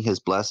making his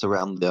bless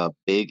around the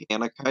big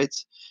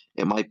Anakites.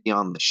 It might be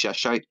on the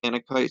Sheshite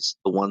Anakites,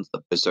 the ones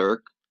that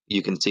berserk.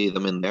 You can see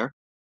them in there.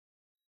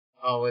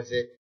 Oh, is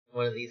it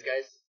one of these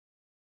guys?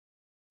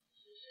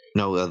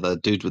 No, the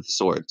dudes with the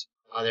swords.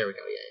 Oh, there we go,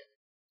 yeah.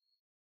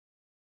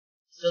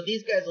 So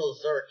these guys will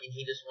Zerk, and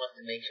he just wants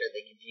to make sure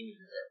they continue to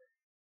Zerk.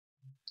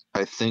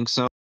 I think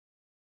so.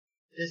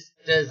 Does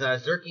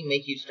Zerking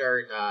make you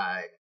start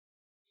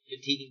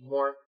fatiguing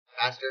more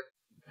faster?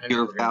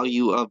 Your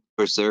value of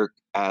berserk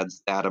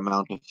adds that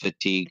amount of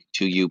fatigue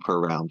to you per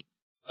round.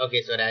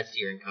 Okay, so it adds to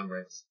your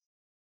encumbrance.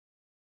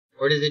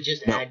 Or does it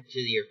just add to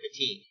your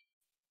fatigue?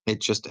 It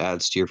just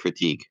adds to your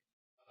fatigue.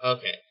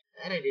 Okay,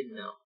 that I didn't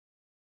know.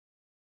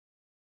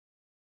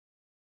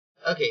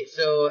 Okay,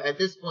 so at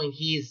this point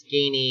he's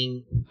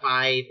gaining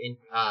 5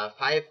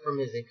 from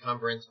his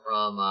encumbrance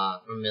from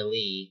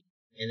melee,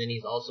 and then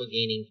he's also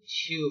gaining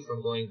 2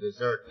 from going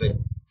berserk. But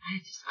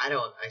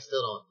I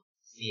still don't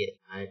see it.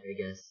 I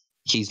guess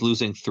He's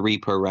losing 3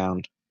 per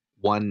round,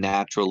 1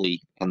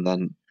 naturally, and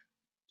then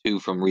 2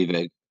 from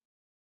revig.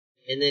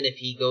 And then if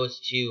he goes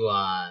to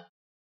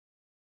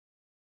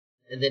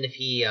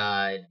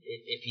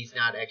if he's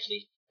not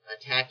actually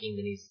attacking,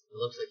 then it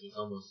looks like he's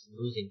almost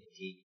losing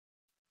fatigue.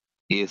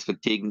 He is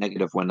fatigue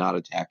negative when not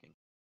attacking.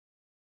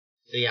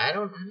 So yeah,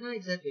 I'm not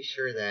exactly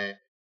sure that.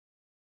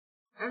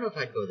 I don't know if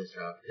I'd go this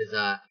route,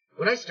 because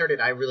when I started,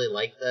 I really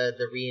liked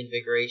the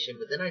reinvigoration,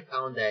 but then I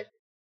found that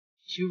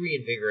 2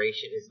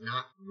 reinvigoration is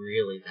not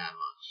really that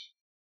much.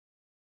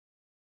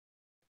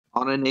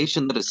 On a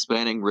nation that is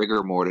spanning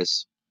rigor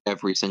mortis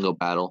every single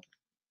battle,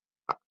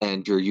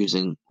 and you're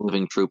using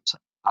living troops,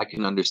 I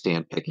can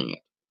understand picking it.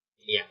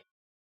 Yeah.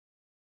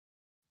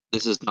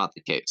 This is not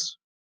the case.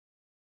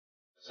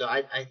 So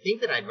I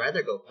think that I'd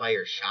rather go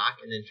fire shock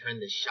and then turn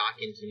the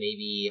shock into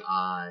maybe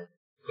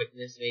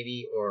quickness,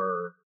 maybe,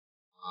 or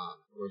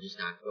just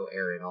not go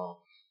air at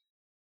all.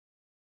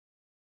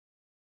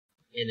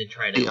 and then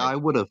try to See,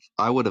 like.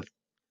 I would have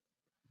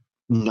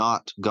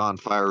not gone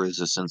fire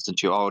resistance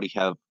since you already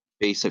have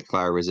basic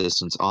fire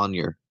resistance on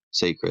your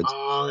sacreds,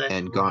 Oh, that's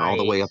and gone all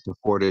the way right. up to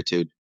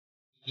fortitude.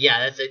 Yeah,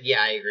 that's it.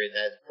 Yeah, I agree with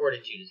that.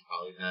 Fortitude is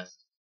probably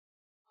best.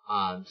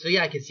 So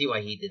yeah, I can see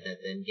why he did that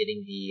then.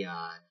 Getting the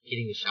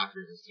shock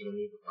resist. You don't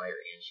need the fire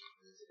and shock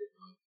resist at this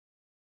point.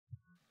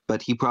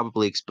 But he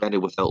probably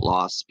expanded without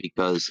loss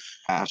because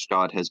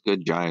Ashdod has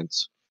good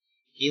giants.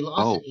 He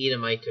lost Oh. an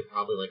Edomite to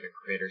probably like a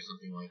crit or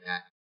something like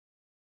that.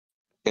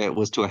 It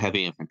was to a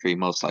heavy infantry,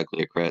 most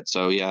likely a crit.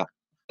 So yeah,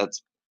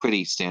 that's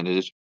pretty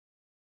standard.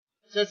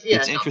 So yeah,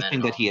 It's that's not bad interesting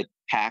at that all. he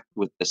attacked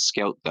with the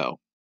scout though.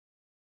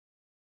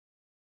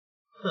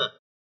 Huh.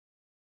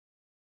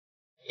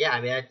 Yeah,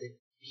 I mean,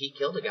 he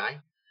killed a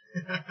guy.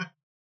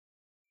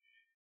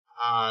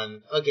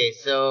 Okay,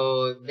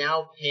 so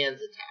now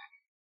Pan's attack.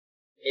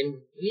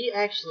 And we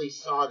actually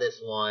saw this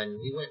one.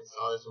 We went and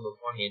saw this one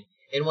beforehand.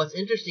 And what's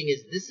interesting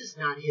is this is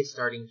not his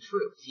starting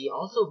troops. He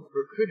also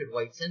recruited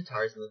White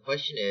Centaurs, and the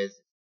question is,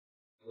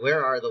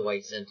 where are the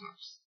White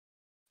Centaurs?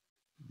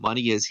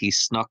 Money is he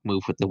snuck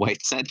move with the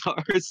White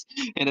Centaurs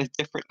in a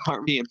different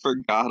army and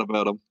forgot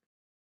about them.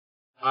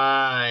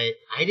 I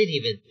didn't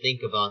even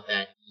think about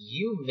that.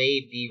 You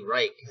may be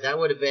right, because that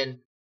would have been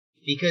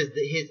because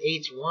his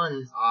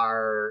H1s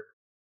are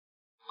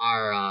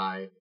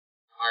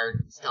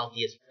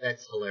stealthiest.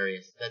 That's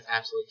hilarious. That's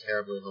absolutely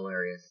terribly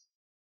hilarious.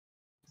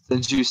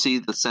 Since you see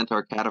the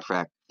Centaur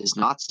Cataphract is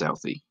not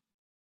stealthy.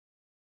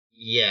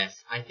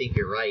 Yes, I think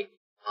you're right.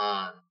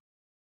 Now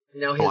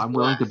his So I'm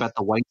willing to bless. bet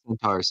the White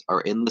Centaurs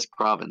are in this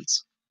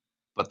province,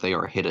 but they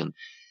are hidden.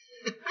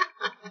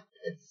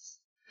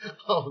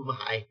 Oh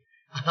my.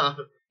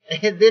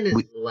 And then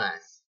his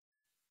bless.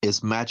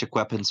 Is magic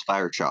weapons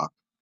fire shock.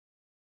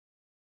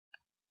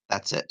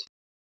 That's it.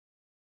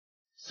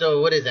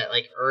 So what is that,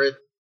 like Earth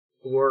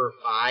 4 or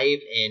 5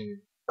 and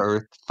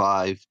Earth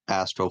 5,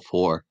 Astro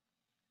 4,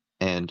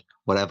 and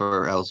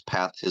whatever else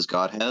path his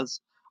god has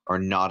are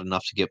not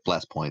enough to get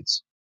bless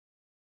points.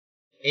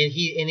 and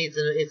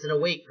it's an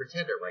awake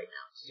pretender right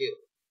now too.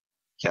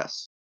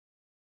 Yes.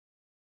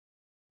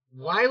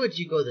 Why would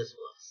you go this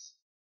bless?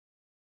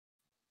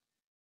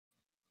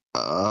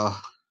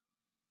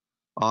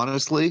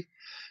 Honestly,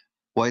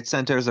 White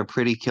Centaurs are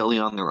pretty killy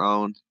on their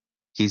own.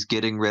 He's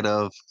getting rid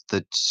of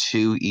the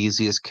two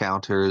easiest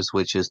counters,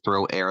 which is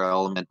throw air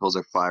elementals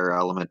or fire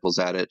elementals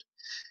at it.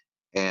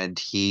 And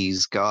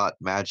he's got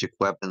magic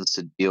weapons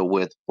to deal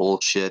with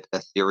bullshit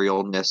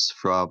etherealness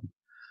from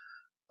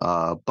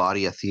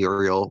body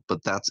ethereal,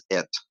 but that's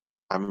it.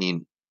 I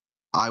mean,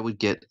 I would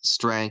get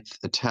strength,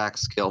 attack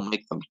skill,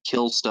 make them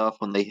kill stuff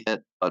when they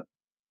hit, but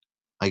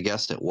I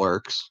guess it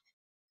works.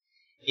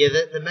 Yeah,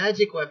 the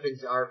magic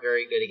weapons are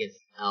very good against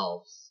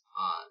elves.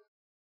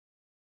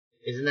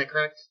 Isn't that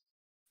correct?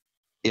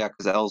 Yeah,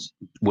 because elves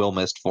will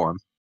mist form.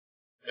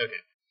 Okay.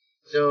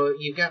 So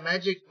you've got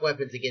magic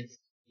weapons against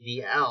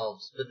the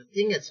elves, but the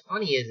thing that's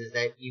funny is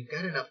that you've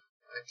got enough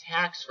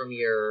attacks from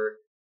your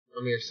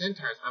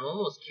centaurs. I'm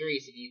almost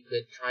curious if you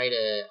could try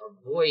to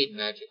avoid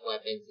magic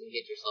weapons and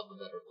get yourself a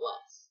better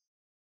bless.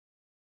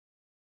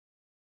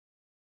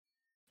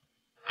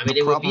 I mean,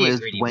 The it would problem be a is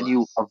greedy when bless.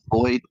 you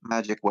avoid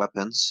magic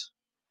weapons,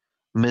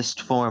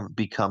 mist form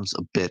becomes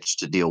a bitch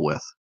to deal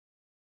with.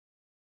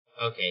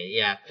 Okay,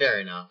 yeah, fair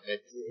enough.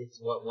 It's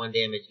what, 1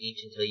 damage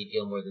each until you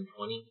deal more than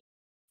 20?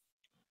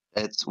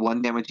 It's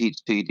 1 damage each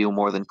till you deal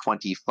more than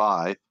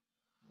 25,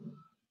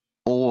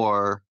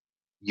 or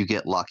you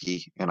get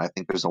lucky, and I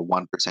think there's a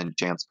 1%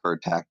 chance per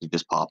attack to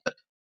just pop it.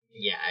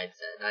 Yeah,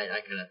 I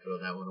kind of throw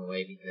that one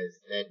away because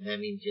that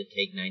means you'll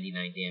take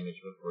 99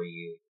 damage before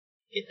you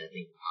get that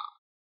thing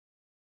popped.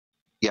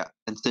 Yeah,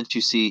 and since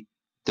you see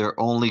their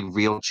only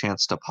real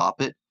chance to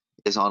pop it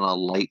is on a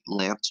light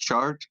lance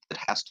charge that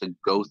has to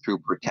go through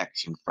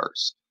protection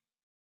first.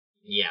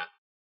 Yeah.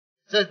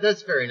 So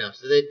that's fair enough.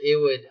 So that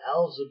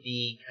elves would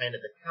be kind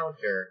of the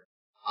counter,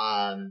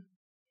 and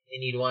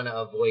you'd want to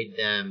avoid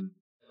them.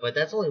 But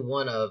that's only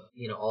one of,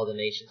 all the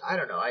nations. I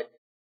don't know.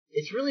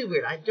 It's really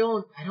weird. I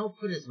don't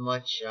put as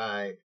much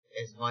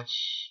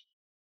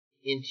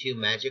into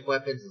magic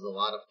weapons as a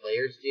lot of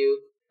players do.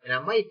 And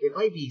it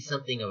might be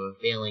something of a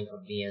failing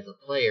of me as a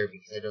player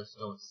because I just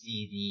don't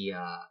see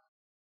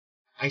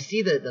I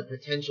see the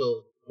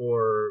potential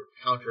for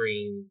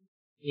countering,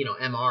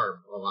 MR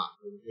a lot.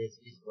 It's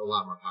a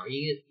lot more power.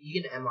 You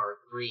get MR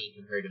 3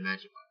 compared to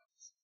magic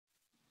weapons.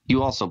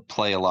 You also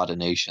play a lot of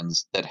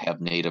nations that have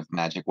native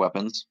magic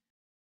weapons.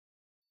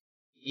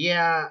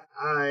 Yeah,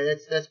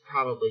 that's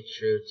probably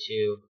true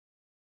too.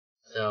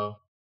 So,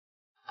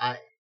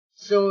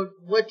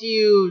 what do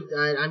you?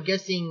 I'm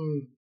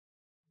guessing.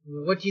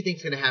 What do you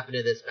think's going to happen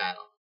to this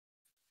battle?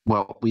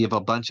 Well, we have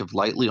a bunch of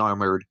lightly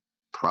armored,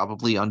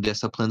 probably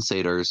undisciplined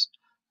satyrs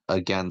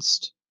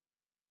against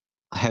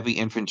heavy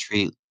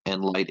infantry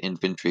and light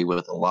infantry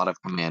with a lot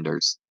of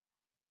commanders.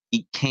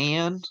 He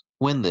can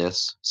win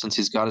this since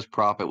he's got his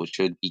prophet, which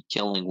should be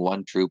killing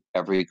one troop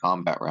every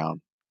combat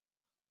round.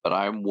 But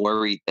I'm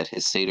worried that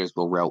his satyrs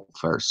will rout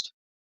first.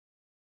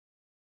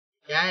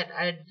 Yeah,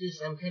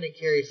 I'm kind of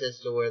curious as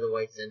to where the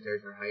white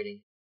centaurs are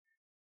hiding.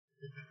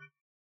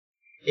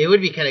 It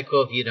would be kind of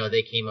cool if,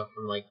 they came up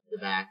from, like, the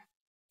back.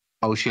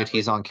 Oh shit,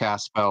 he's on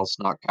cast spells,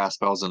 not cast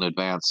spells in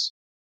advance.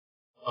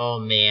 Oh,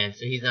 man,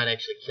 so he's not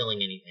actually killing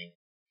anything.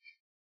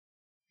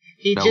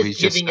 He's No, just he's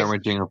just giving us...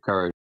 hemorrhaging of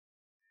courage.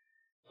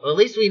 Well, at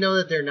least we know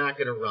that they're not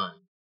going to run.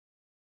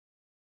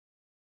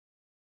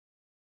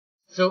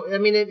 So, I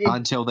mean...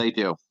 Until they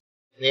do.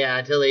 Yeah,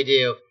 until they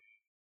do.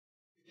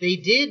 They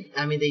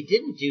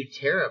didn't do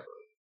terribly,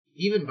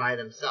 even by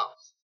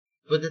themselves.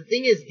 But the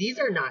thing is, these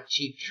are not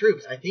cheap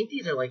troops. I think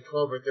these are like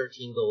 12 or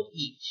 13 gold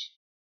each.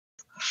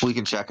 We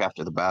can check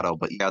after the battle,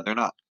 but yeah, they're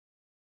not.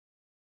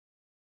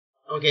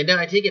 Okay, no,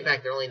 I take it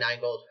back. They're only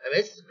 9 gold. I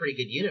mean, this is a pretty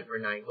good unit for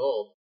 9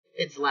 gold.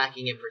 It's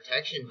lacking in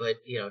protection, but,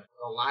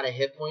 a lot of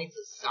hit points,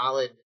 a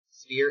solid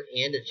spear,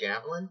 and a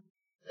javelin.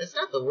 That's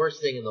not the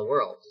worst thing in the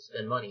world to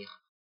spend money on.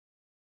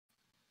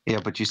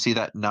 Yeah, but you see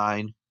that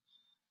 9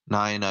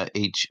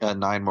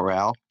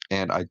 morale,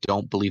 and I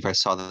don't believe I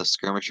saw the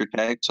skirmisher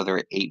tag, so they're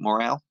at 8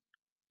 morale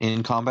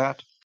in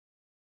combat.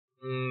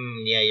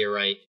 Yeah, you're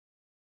right.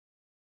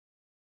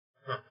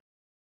 Huh.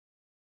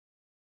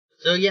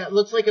 So yeah, it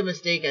looks like a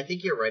mistake. I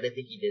think you're right. I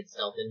think he did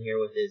stealth in here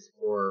with his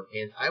 4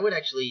 pants. I would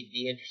actually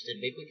be interested.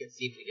 Maybe we can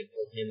see if we can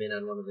pull him in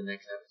on one of the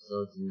next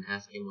episodes and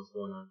ask him what's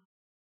going on.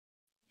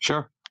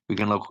 Sure, we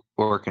can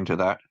work into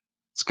that.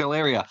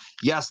 Scaleria,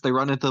 yes, they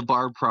run into the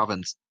Barb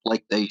province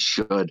like they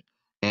should,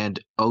 and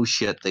oh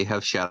shit, they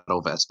have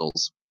Shadow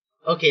Vestals.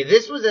 Okay,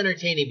 this was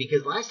entertaining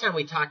because last time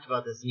we talked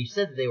about this and you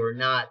said that they were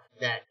not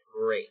that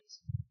great.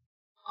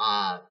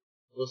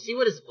 We'll see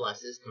what his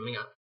bless is coming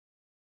up.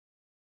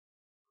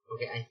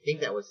 Okay, I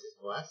think that was his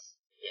bless.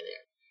 Yeah,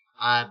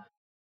 there.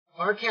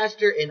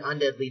 Farcaster and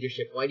Undead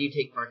Leadership. Why do you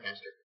take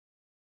Farcaster?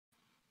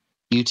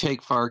 You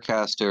take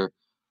Farcaster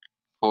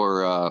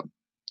for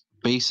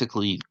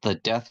basically the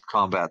death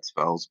combat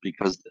spells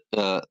because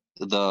the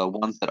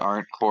ones that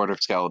aren't Horde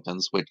of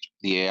Skeletons, which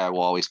the AI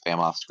will always spam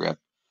off script,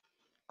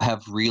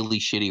 have really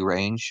shitty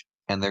range,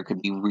 and there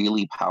could be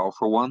really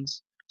powerful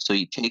ones. So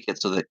you take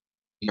it so that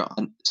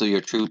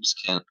your troops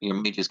your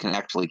mages can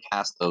actually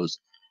cast those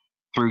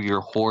through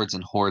your hordes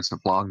and hordes of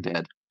long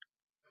dead.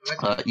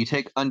 You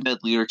take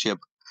Undead Leadership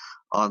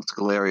on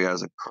Scaleria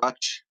as a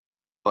crutch,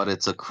 but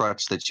it's a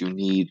crutch that you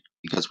need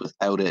because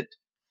without it,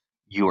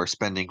 you are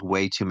spending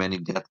way too many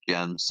death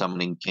gems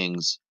summoning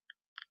kings.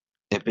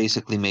 It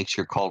basically makes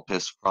your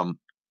cultist from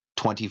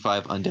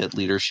 25 Undead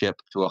Leadership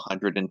to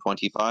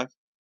 125.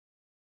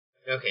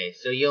 Okay,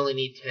 so you only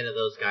need 10 of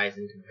those guys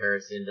in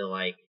comparison to,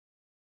 like,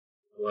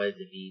 what would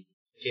it be,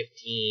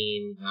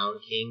 15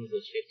 Mountain Kings,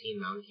 which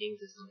 15 Mountain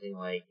Kings is something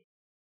like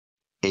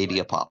 80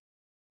 a pop.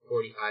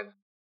 45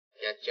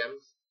 death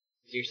gems?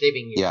 So you're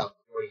saving yourself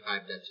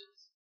 45 death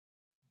gems.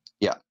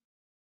 Yeah.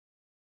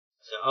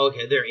 So,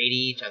 okay, they're 80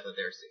 each, I thought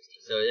they were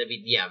 60. So, that'd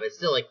be, yeah, but it's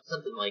still like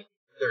something like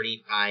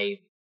 35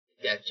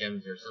 death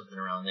gems or something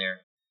around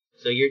there.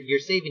 So you're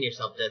saving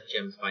yourself death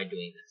gems by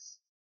doing this.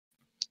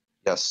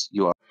 Yes,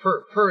 you are.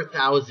 Per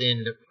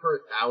thousand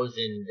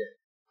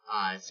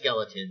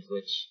skeletons,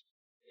 which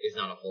is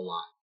not a whole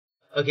lot.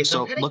 Okay,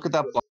 so look at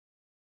that.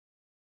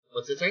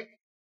 What's it say?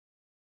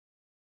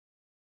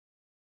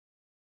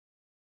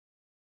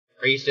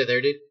 Are you still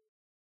there, dude?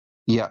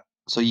 Yeah.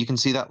 So you can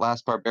see that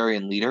last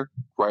barbarian leader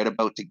right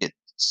about to get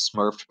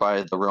smurfed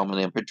by the Roman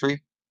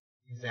infantry.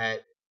 Is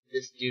that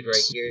this dude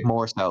right here?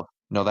 More south.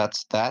 No,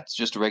 that's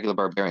just a regular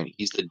barbarian.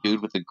 He's the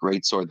dude with the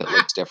great sword that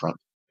looks different.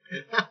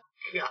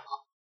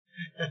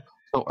 God.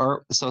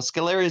 So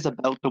Scaleria is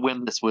about to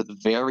win this with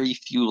very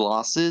few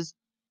losses,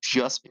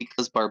 just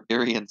because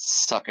barbarians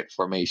suck at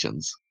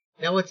formations.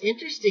 Now, what's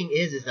interesting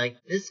is like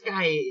this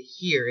guy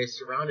here is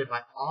surrounded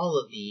by all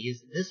of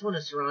these. This one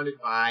is surrounded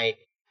by,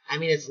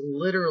 it's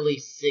literally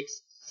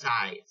 6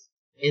 sides,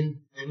 and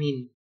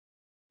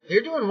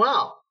they're doing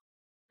well.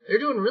 They're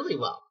doing really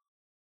well.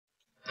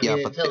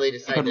 But until they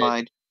decide keep in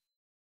mind.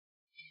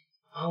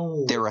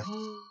 Oh, they're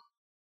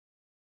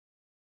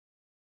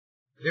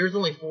there's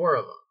only 4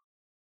 of them.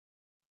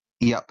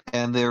 Yep,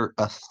 and they're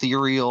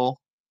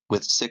ethereal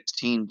with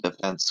 16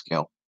 defense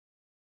skill.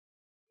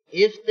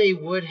 If they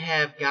would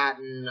have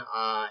gotten,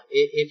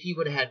 if he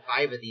would have had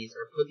 5 of these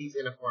or put these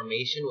in a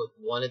formation with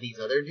one of these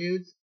other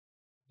dudes,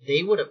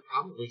 they would have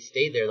probably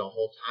stayed there the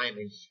whole time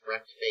and just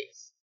wrecked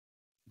face.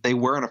 They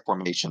were in a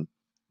formation.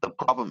 The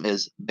problem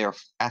is they're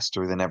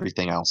faster than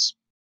everything else.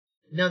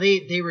 No,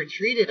 they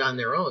retreated on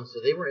their own,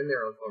 so they were in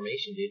their own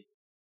formation, dude.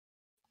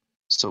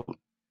 So,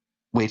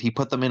 wait, he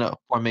put them in a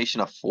formation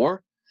of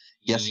 4?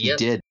 Yes, Yep.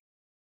 He did.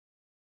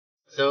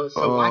 So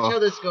watch how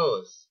this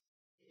goes.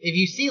 If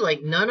you see,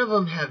 like, none of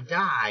them have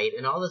died,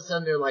 and all of a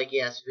sudden they're like,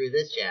 yeah, screw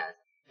this jazz.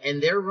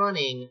 And they're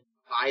running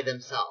by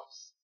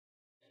themselves.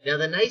 Now,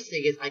 the nice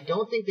thing is, I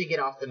don't think they get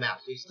off the map,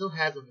 so he still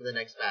has them for the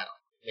next battle.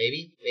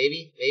 Maybe.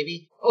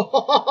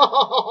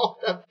 Oh,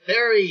 the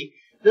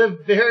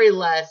very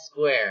last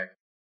square.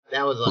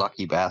 That was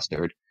lucky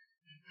bastard.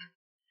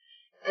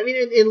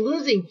 In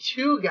losing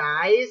 2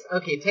 guys,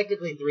 okay,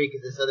 technically 3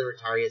 because this other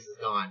Retarius is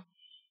gone.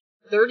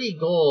 30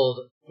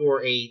 gold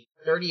for a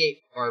 38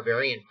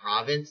 Barbarian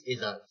Province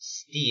is a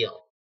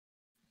steal.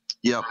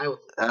 Yep, I,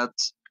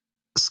 that's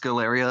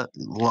Scalaria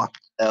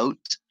locked out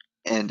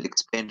and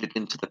expanded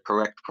into the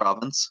correct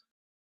province.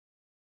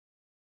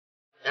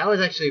 that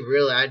was actually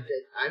really, I'm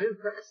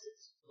impressed.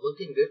 It's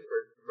looking good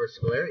for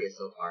Scalaria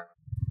so far.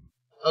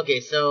 Okay,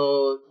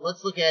 so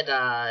let's look at,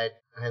 I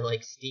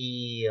like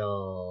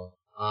steel,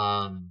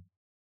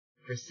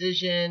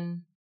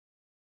 precision,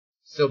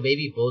 so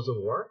maybe Bows of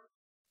War?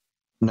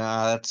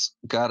 Nah, that's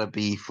gotta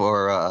be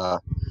for Oh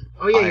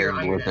yeah, your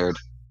Iron Iron Blizzard.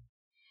 X.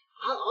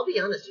 I'll be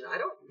honest, dude. I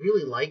don't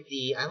really like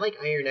I like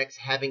Iron X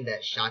having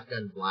that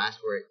shotgun blast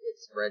where it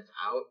spreads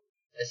out,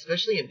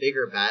 especially in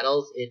bigger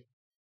battles.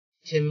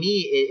 To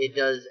me, it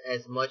does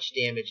as much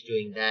damage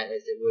doing that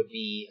as it would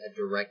be a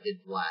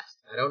directed blast.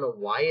 I don't know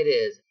why it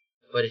is,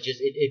 but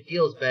it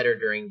feels better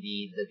during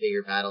the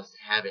bigger battles to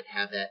have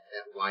that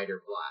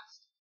wider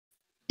blast.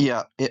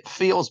 Yeah, it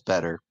feels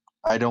better.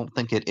 I don't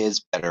think it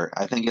is better.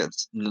 I think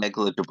it's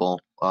negligible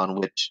on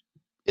which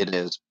it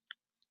is.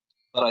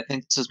 But I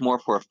think this is more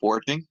for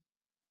forging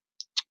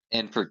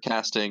and for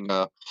casting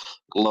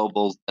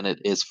globals than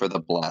it is for the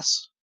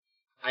bless.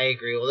 I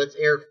agree. Well, that's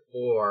Air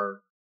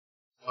 4.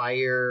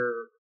 Fire.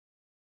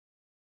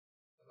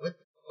 What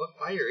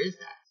fire is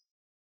that?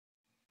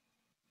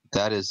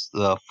 That is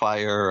the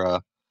fire.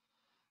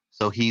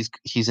 So he's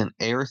an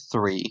air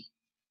 3.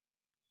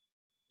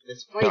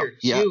 This fire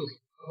yeah. 2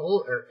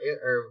 cold or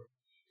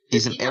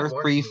He's does an he have air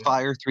more 3, than me?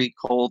 fire 3,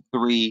 cold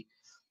 3,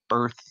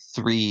 earth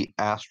 3,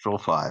 astral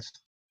 5.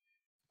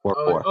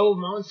 Or 4.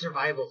 Mountain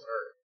Survival's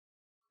Earth.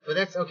 But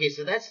that's okay.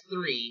 So that's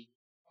 3.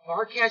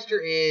 Farcaster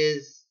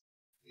is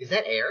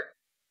that air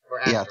or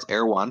astral? Yeah, it's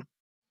air 1.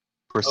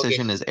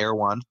 Precision Okay, is air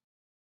 1.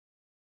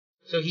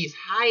 so he's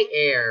high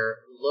air,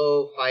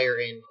 low fire,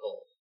 and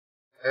cold.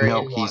 Or No,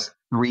 in water. he's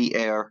 3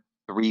 air,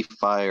 3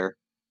 fire,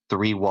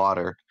 3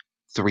 water,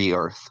 3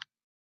 earth.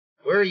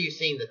 Where are you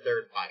seeing the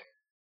third fire?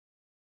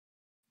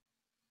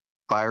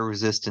 Fire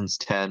resistance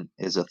 10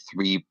 is a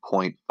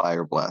 3-point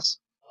fire bless.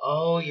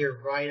 Oh,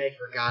 you're right. I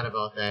forgot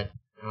about that.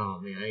 Oh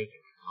man, I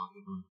get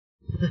coffee.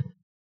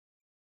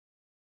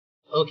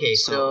 Okay,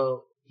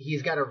 so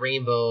he's got a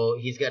rainbow.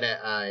 He's got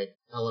a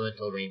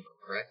elemental rainbow,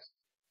 correct?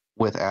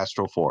 With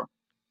astral 4.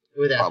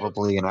 With astral.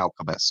 Probably an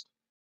alchemist.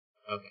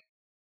 Okay.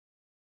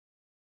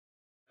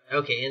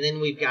 Okay, and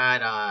then we've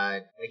got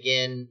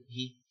again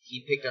he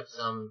picked up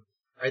some.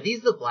 Are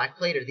these the black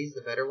plate? Are these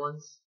the better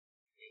ones?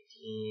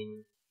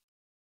 19.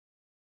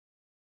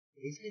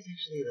 Are these guys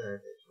actually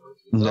the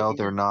 20? No,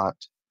 they're not.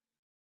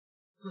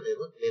 Oh, they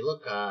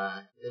look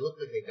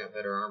like they've got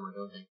better armor,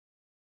 don't they?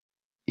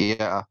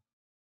 Yeah.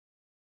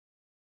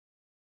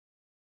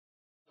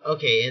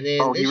 Okay, and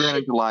then He ran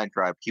into Lion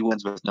Tribe. He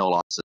wins with no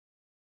losses.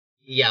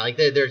 Yeah, like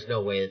there's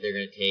no way that they're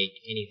gonna take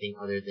anything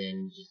other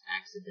than just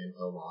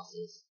accidental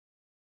losses.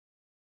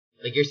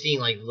 Like you're seeing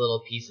like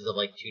little pieces of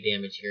like 2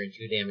 damage here and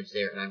 2 damage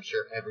there, and I'm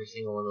sure every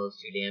single one of those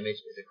 2 damage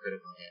is a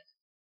critical hit.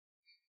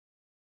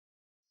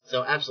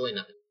 So absolutely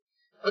nothing.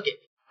 Okay.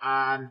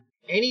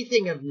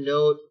 Anything of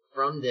note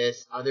from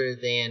this other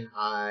than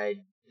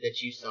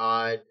that you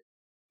saw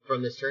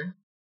from this turn?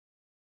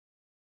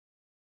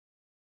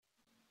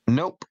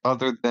 Nope,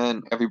 other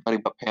than everybody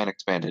but Pan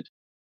expanded.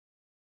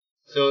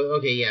 So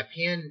okay, yeah,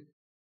 Pan.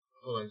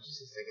 Hold on,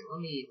 just a second. Let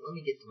me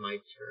get to my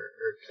turn,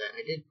 because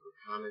I did put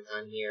comments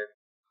on here.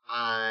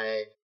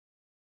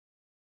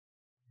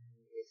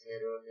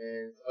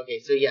 Okay,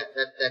 so yeah,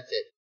 that's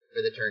it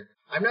for the turn.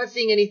 I'm not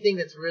seeing anything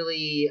that's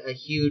really a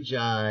huge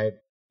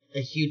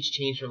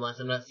change from last.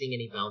 I'm not seeing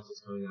any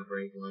bounces coming up or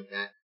anything like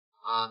that.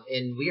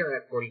 And we are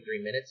at 43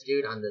 minutes,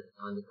 dude, on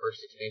the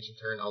first expansion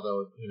turn.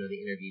 Although the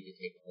interview did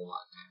take a whole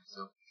lot of time.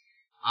 So,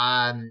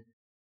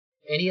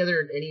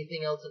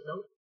 anything else of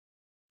note?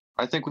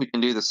 I think we can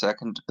do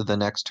the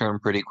next turn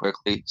pretty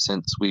quickly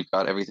since we've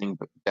got everything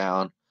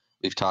down.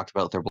 We've talked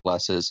about their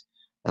blesses,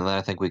 and then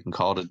I think we can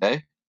call it a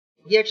day.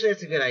 Yeah, actually,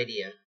 that's a good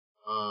idea.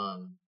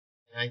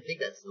 I think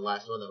that's the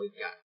last one that we've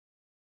got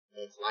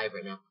that's live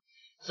right now.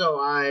 So,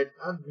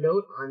 of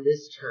note on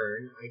this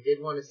turn, I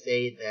did want to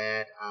say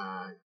that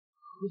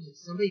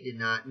somebody did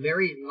not.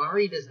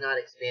 Mari does not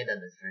expand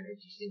on this turn.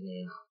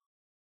 Interestingly enough.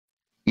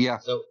 Yeah.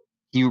 So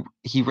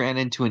he ran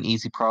into an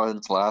easy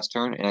province last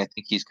turn, and I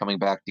think he's coming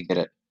back to get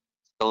it.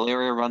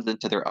 Scalaria runs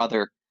into their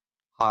other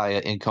high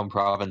income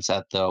province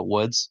at the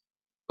Woods,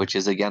 which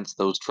is against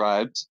those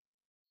tribes.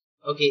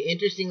 Okay,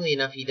 interestingly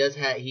enough,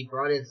 he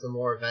brought in some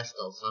more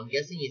Vestals, so I'm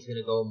guessing he's going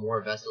to go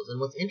more Vestals. And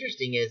what's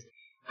interesting is,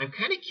 I'm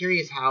kind of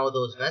curious how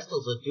those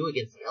Vestals will do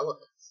against the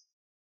elephants.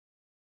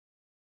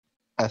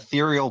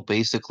 Ethereal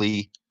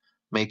basically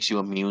makes you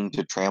immune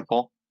to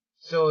trample.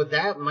 So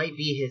that might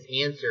be his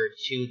answer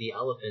to the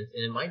elephants,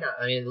 and it might not.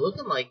 I mean,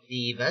 looking like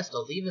the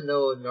Vestals, even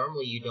though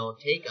normally you don't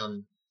take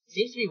them,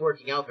 seems to be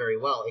working out very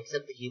well,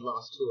 except that he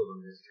lost 2 of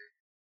them this turn.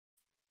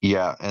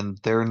 Yeah, and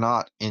they're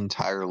not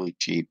entirely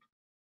cheap.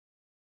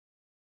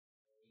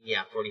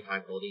 Yeah,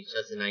 45 gold each.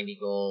 That's a 90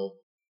 gold.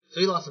 So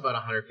he lost about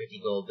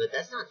 150 gold, but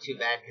that's not too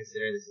bad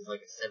considering this is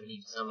like a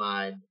 70 some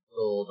odd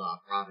gold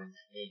province,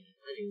 I think.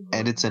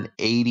 And it's an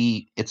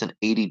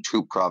 80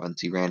 troop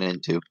province he ran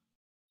into.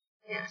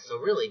 Yeah, so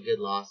really good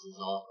losses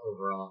all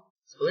overall.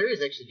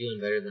 Scalaria's actually doing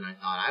better than I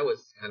thought. I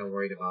was kind of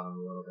worried about him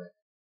a little bit.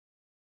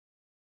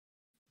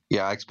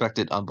 Yeah, I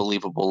expected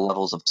unbelievable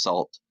levels of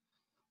salt.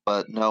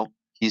 But no,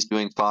 he's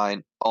doing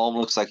fine. All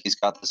looks like he's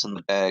got this in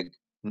the bag.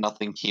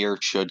 Nothing here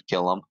should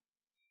kill him.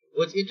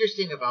 What's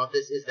interesting about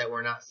this is that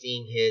I'm not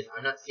seeing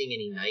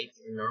any knights,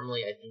 and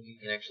normally I think you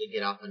can actually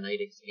get off a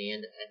knight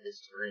expand at this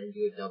turn and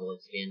do a double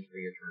expand for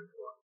your turn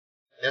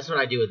 4. That's what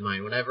I do with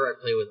mine. Whenever I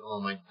play with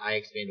all mine, I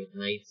expand with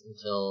knights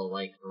until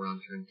like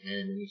around turn 10,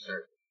 and then you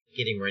start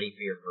getting ready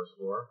for your first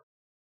 4.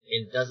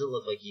 And it doesn't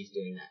look like he's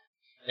doing that.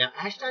 Now,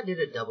 Ashdod did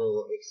a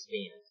double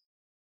expand.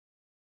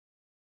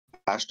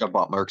 Ashdod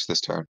bought Mercs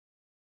this turn.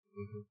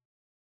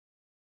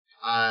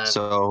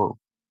 So,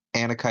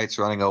 Anakite's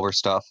running over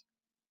stuff.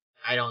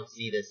 I don't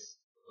see this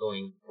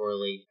going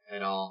poorly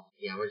at all.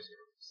 Yeah, we're just going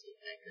to see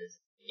that because,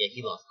 yeah,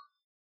 he lost.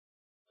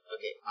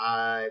 Okay,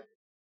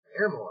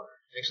 Airmore.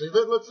 Actually,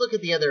 let's look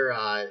at the other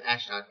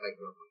Ashdod fight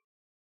real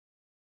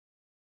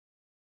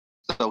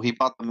quick. So he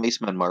bought the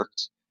Maceman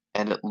Mercs,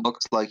 and it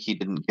looks like he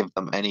didn't give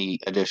them any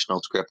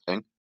additional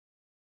scripting.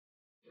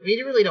 I mean,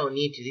 you really don't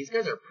need to. These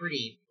guys are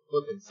pretty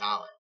flippin'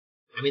 solid.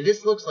 I mean,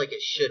 this looks like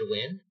it should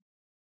win.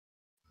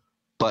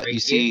 But Right you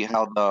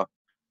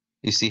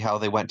see how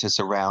they went to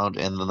surround,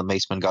 and then the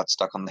Maceman got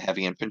stuck on the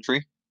heavy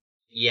infantry?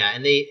 Yeah,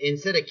 and they,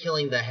 instead of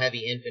killing the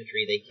heavy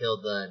infantry, they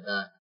killed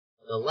the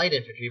light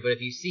infantry. But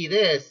if you see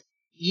this,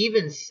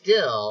 even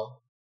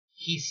still,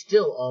 he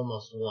still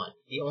almost won.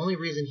 The only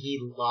reason he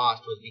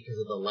lost was because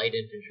of the light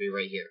infantry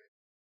right here.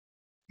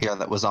 Yeah,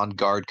 that was on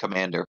guard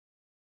commander.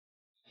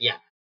 Yeah.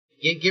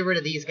 Get rid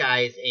of these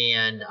guys,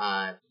 and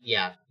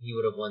yeah, he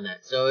would have won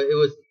that. So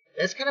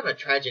that's kind of a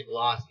tragic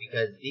loss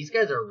because these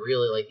guys are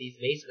really, like, these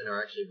Macemen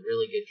are actually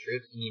really good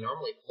troops, and you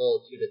normally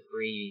pull 2 to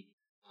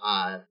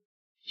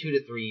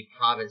 3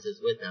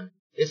 provinces with them.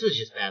 This was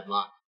just bad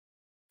luck.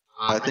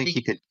 I think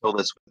he could kill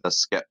this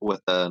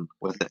with an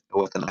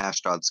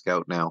Ashdod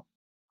scout now.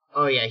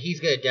 Oh yeah,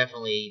 he's gonna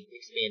definitely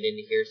expand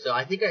into here. So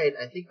I think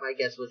my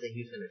guess was that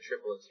he was gonna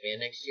triple expand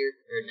next year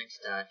or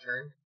next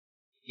turn,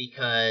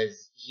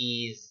 because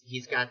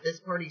he's got this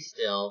party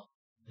still.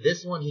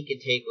 This one he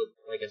could take with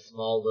like a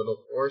small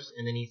little force,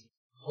 and then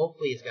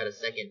hopefully he's got a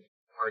second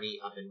party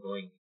up and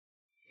going.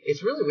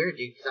 It's really weird,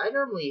 dude, because I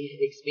normally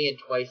expand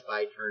twice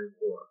by turn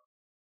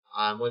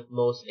 4, with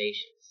most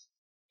nations.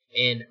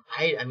 And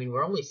I mean,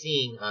 we're only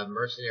seeing a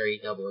mercenary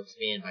double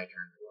expand by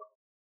turn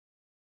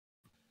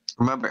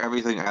 4. Remember,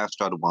 everything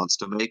Ashdod wants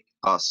to make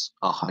us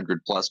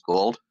 100+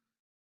 gold.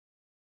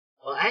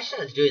 Well,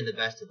 Ashdod's doing the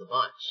best of the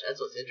bunch. That's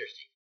what's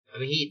interesting. I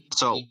mean, he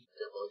double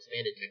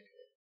expanded technically.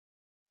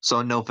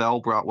 So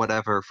Novell brought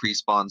whatever free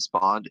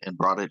spawned and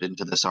brought it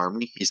into this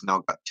army. He's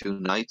now got 2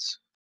 knights.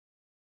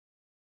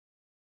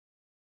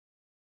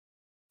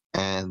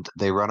 And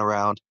they run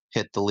around,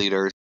 hit the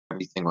leaders,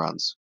 everything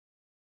runs.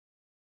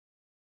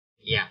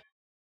 Yeah.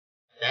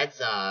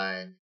 That's,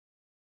 I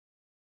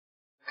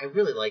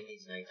really like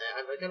these knights.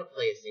 I'm gonna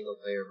play a single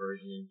player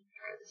version and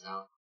try this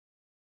out.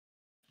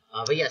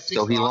 But yeah, 6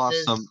 so he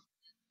losses. Lost some.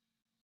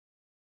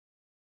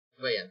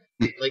 But yeah,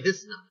 like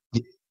this is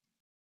not.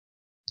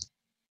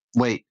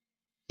 Wait,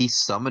 he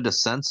summoned a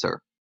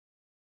censor.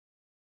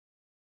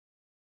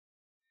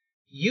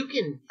 You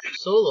can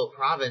solo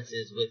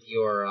provinces with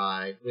your,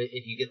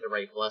 if you get the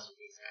right bless with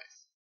these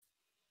guys.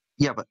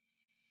 Yeah, but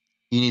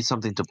you need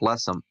something to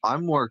bless him.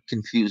 I'm more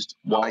confused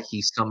why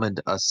he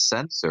summoned a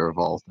censor of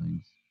all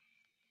things.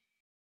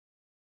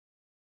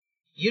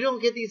 You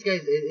don't get these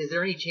guys. Is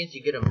there any chance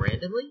you get them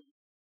randomly?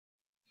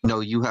 No,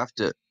 you have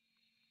to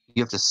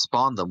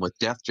spawn them with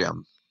death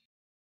gems.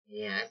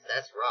 Yeah,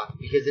 that's rough.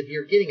 Because if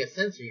you're getting a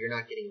censor, you're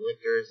not getting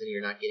lictors and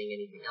you're not getting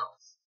anything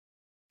else.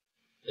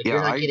 Like,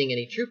 you're not getting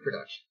any troop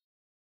production.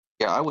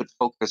 Yeah, I would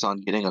focus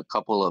on getting a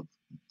couple of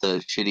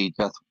the shitty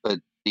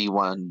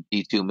D1,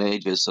 D2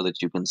 mages so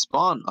that you can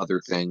spawn other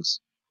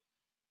things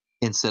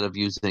instead of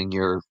using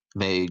your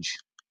mage.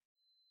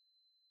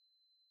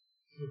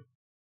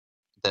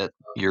 That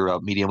your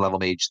medium level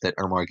mage that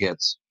Ermor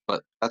gets.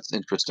 But that's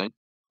interesting.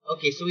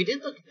 Okay, so we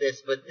did look at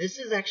this, but this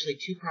is actually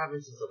 2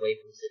 provinces away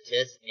from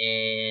Satis,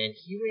 and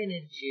he ran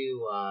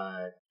into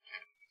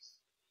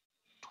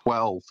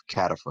 12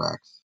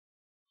 cataphracts.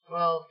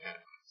 12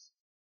 cataphracts.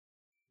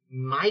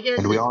 My guess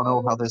and we all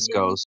know how this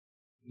goes.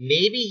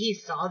 Maybe he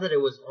saw that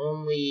it was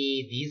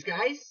only these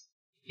guys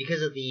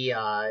because of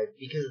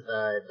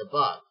the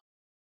bug.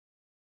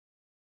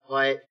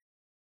 But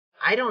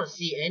I don't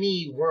see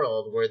any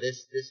world where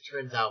this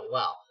turns out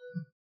well.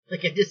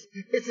 Like,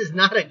 this is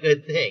not a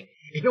good thing.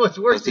 You know what's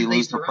worse is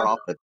they surround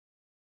them.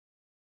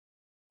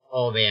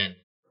 Oh man.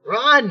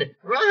 Run!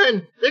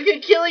 Run! They're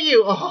gonna kill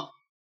you! Oh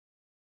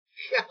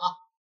God.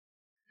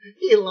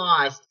 He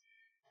lost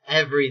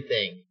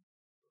everything.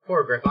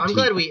 Poor Griff. I'm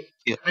glad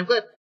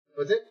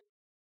what's it?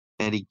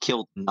 And he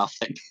killed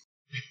nothing.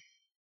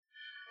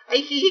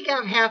 He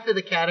got half of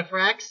the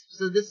cataphracts,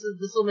 so this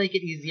will make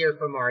it easier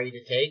for Mari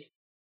to take.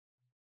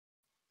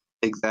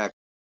 Exactly.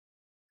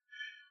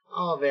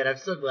 Oh man, I'm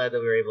so glad that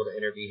we were able to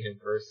interview him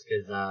first,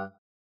 because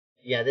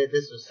yeah,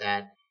 this was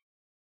sad.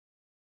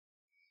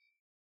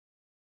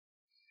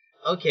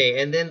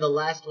 Okay, and then the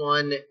last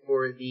one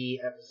for the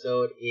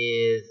episode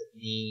is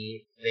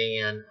the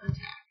van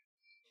attack.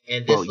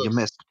 And this Well,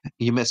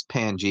 you missed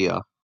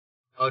Pangea.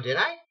 Oh, did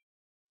I?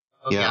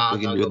 Okay, Yeah,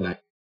 we can I'll do go that.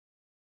 back.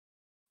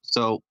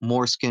 So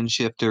more skin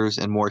shifters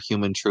and more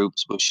human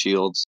troops with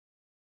shields.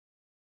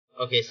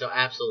 Okay, so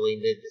absolutely,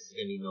 this is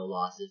gonna be no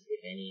losses,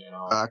 if any, at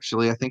all.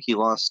 Actually, I think he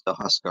lost to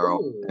Huskaro.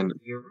 Ooh, And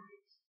you're right.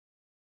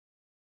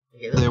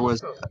 Okay, there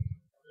was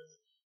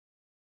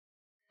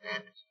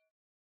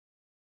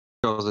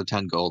those are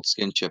 10 gold.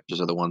 Skin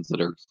shifters are the ones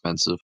that are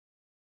expensive.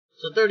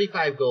 So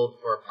 35 gold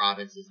for a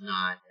province is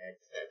not,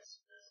 that's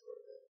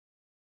worth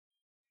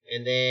it.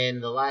 And then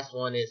the last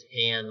one is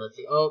Pan. Let's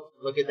see. Oh,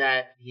 look at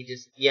that. He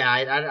just, yeah,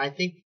 I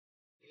think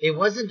it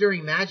wasn't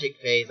during magic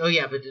phase. Oh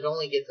yeah, but it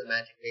only gets a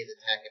magic phase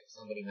attack if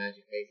somebody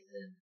magic phases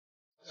in.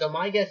 So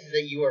my guess is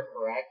that you are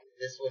correct.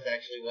 This was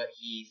actually what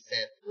he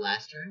sent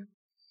last turn.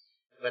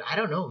 But I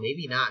don't know,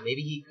 maybe not.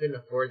 Maybe he couldn't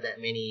afford that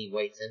many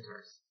white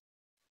centaurs.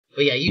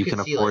 But yeah, you can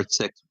see afford like,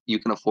 6. You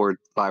can afford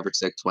 5 or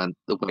 6 when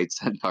the white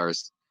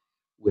centaurs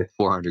with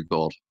 400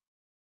 gold.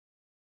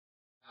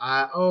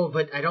 oh,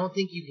 but I don't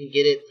think you can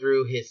get it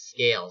through his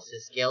scales.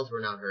 His scales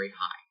were not very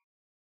high.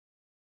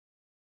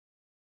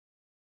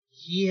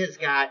 He has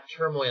got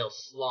Turmoil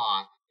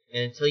Sloth,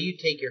 and until you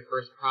take your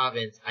first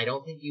province, I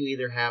don't think you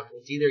either have,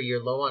 it's either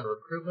you're low on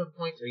recruitment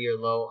points or you're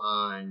low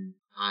on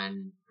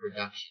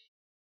production.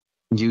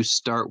 You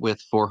start with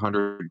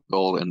 400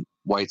 gold, and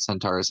white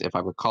centaurs, if I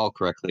recall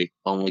correctly,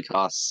 only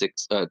cost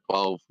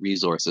 12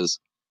 resources.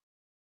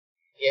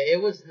 Yeah,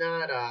 it was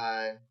not,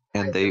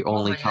 and they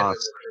only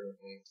cost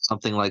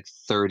something like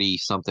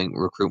 30-something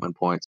recruitment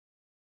points.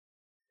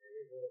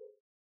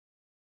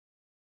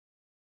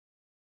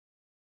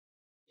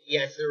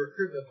 Yes, the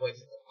recruitment points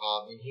is the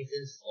problem, and he's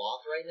in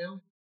Sloth right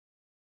now.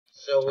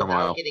 So without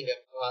Turmoil. getting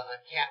a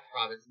cat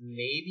province,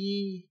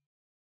 maybe.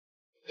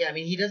 Yeah, I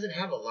mean he doesn't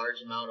have a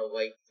large amount of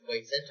white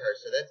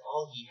centaurs, so that's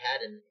all he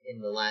had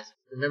in the last.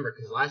 Remember,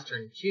 because last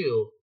turn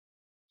too,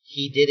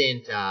 he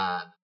didn't.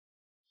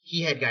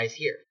 He had guys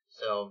here,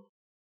 so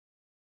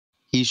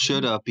He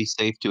should be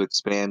safe to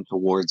expand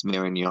towards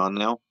Marignan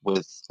now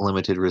with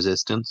limited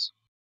resistance.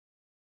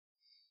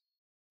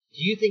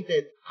 do you think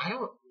that I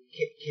don't?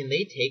 Can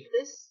they take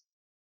this?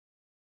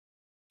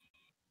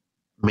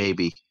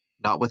 Maybe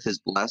not with his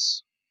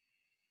bless,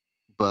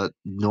 but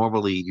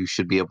normally you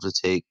should be able to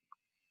take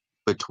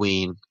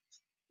between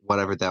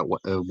whatever that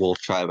wolf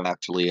tribe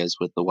actually is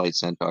with the white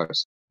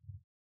centaurs.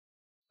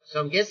 So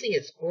I'm guessing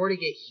it's 4 to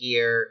get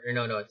here, or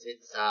no, it's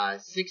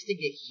 6 to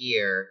get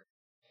here,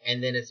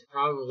 and then it's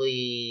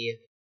probably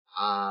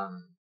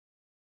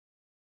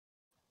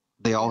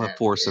They all have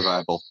 4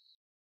 survival.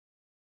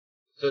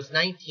 So it's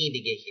 19 to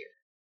get here.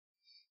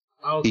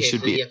 Okay, He should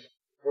so be. you have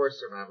 4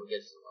 survival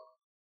gets low.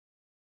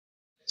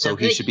 So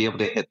he should be able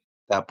to hit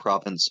that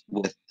province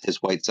with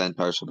his white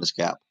centaurs from his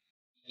cap.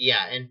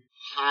 Yeah, and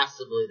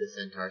possibly the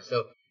centaur.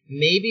 So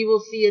maybe we'll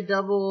see a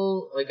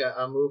double, like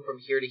a move from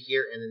here to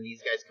here, and then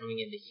these guys coming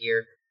into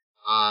here,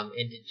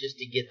 and just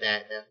to get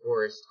that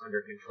forest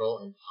under control,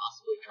 and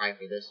possibly try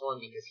for this one,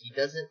 because he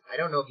doesn't. I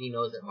don't know if he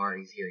knows that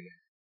Mari's here yet.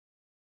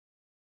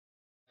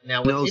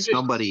 Now, He knows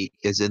somebody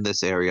is in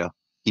this area.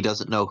 He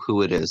doesn't know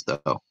who it is,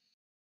 though.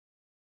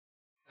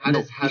 How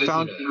does he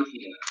know?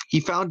 He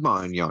found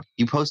Marignan.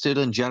 He posted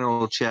in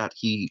general chat.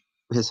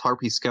 His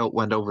Harpy Scout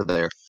went over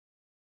there.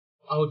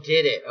 Oh,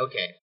 did it?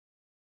 Okay.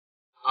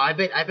 I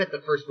bet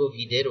the first move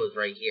he did was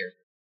right here.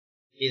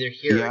 Either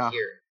here or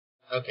here.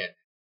 Okay.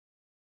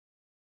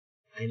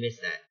 I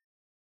missed that.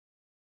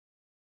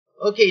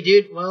 Okay,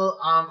 dude. Well,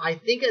 I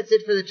think that's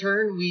it for the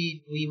turn.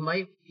 We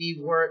might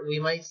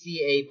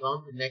see a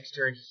bump next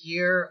turn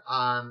here.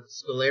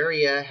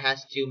 Scalaria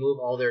has to move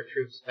all their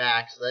troops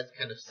back, so that's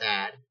kind of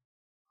sad.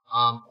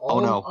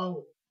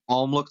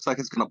 Ulm looks like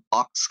it's gonna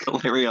box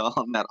Scalaria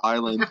on that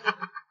island.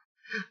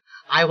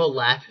 I will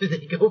laugh if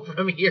they go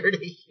from here to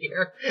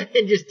here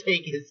and just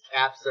take his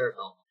cap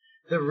circle.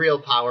 The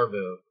real power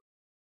move.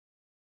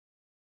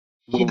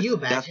 Can you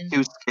imagine?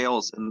 Death 2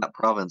 scales in that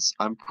province.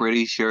 I'm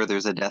pretty sure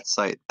there's a death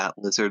site in that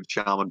Lizard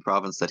Shaman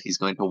province that he's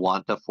going to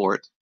want to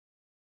fort.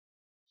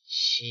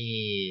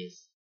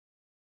 Jeez.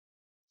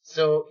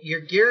 So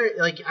you're Garrett,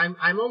 like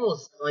I'm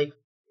almost like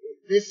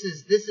this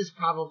is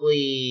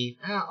probably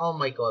Ulm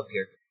might go up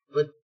here,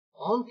 but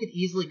Ulm could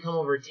easily come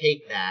over and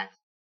take that.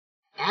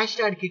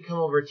 Ashdod could come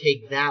over and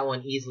take that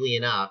one easily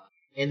enough,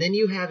 and then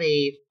you have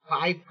a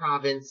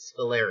 5-province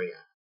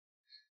Scalaria.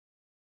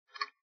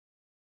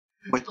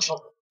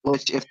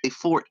 Which, if they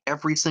fort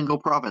every single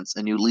province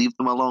and you leave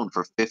them alone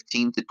for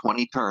 15 to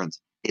 20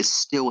 turns, is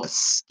still a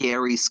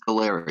scary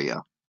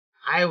Scalaria.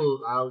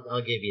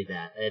 I'll give you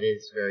that. That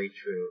is very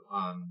true.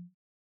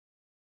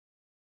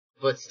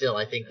 But still,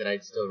 I think that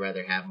I'd still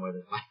rather have more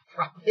than 5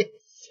 provinces.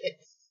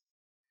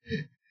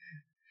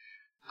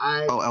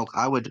 Oh, Elk,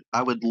 I would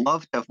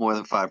love to have more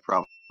than 5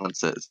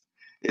 provinces.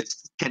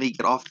 It's can he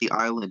get off the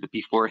island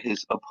before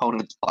his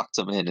opponent locks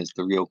him in is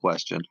the real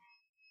question.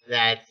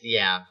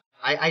 Yeah.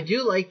 I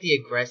do like the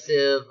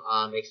aggressive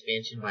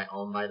expansion by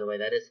Ulm, by the way.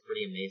 That is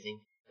pretty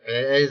amazing.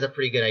 That is a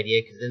pretty good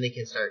idea, because then they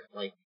can start,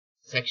 like,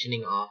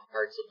 sectioning off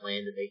parts of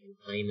land that they can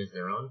claim as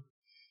their own.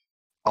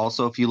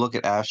 Also, if you look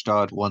at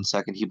Ashdod, 1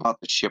 second, he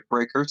bought the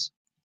Shipbreakers.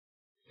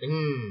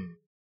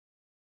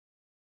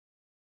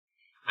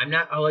 I'm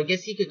not. Oh, I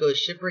guess he could go.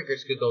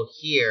 Shipbreakers could go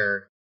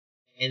here,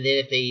 and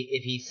then if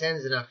he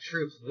sends enough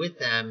troops with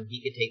them, he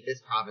could take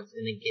this province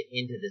and then get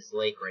into this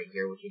lake right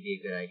here, which would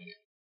be a good idea.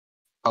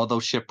 Although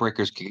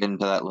Shipbreakers can get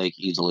into that lake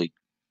easily.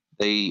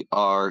 They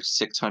are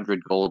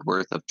 600 gold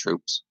worth of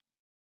troops.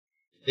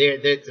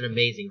 That's an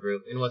amazing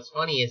group. And what's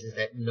funny is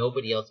that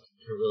nobody else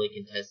can really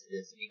contest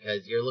this,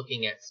 because you're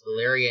looking at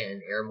Scaleria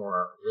and Airmore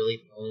are really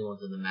the only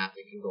ones on the map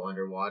that can go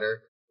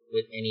underwater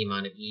with any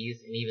amount of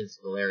ease, and even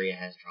Scaleria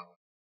has trouble.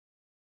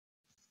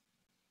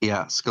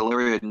 Yeah,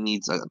 Scaleria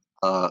needs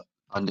a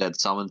undead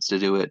summons to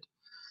do it.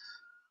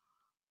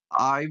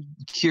 I'm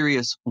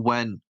curious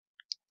when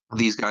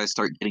these guys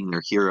start getting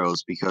their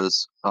heroes,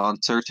 because on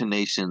certain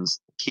nations,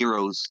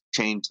 heroes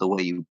change the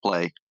way you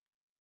play.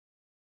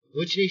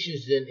 Which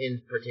nations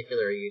in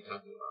particular are you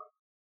talking about?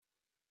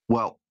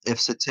 Well, if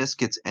Satis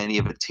gets any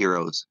of its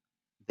heroes,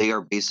 they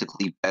are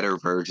basically better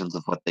versions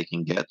of what they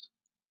can get.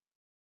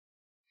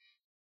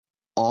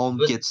 Ulm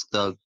gets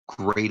the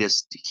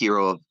greatest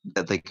hero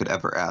that they could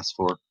ever ask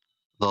for,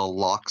 the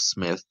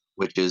Locksmith,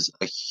 which is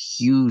a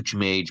huge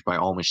mage by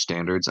Ulmish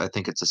standards. I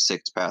think it's a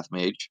 6-path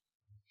mage.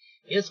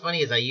 You know what's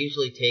funny is I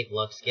usually take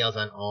luck scales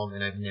on Ulm,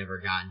 and I've never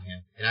gotten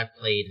him. And I've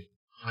played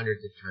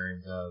hundreds of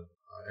turns of,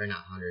 or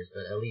not hundreds,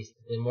 but at least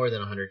more than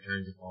 100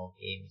 turns of Ulm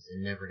games,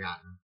 and never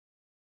gotten him.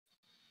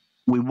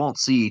 We won't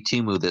see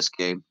Timu this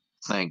game,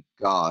 thank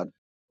God.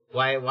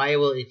 Why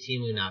will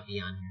Timu not be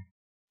on here?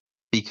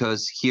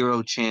 Because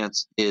hero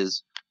chance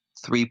is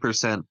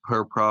 3%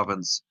 per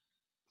province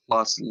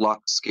plus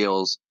luck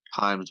skills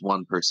times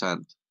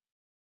 1%.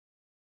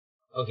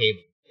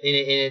 Okay,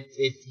 and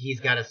he's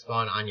got to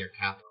spawn on your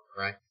capital,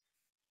 correct?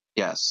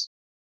 Yes.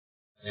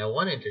 Now,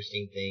 one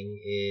interesting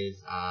thing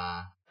is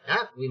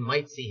that we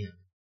might see him.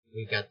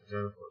 We've got the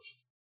Throne of Fortune.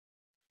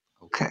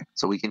 Okay,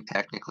 so we can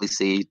technically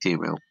see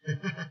Timu.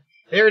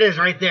 There it is,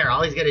 right there.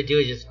 All he's got to do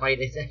is just fight.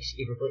 It's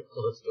actually really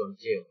close to him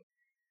too.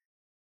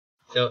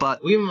 So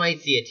we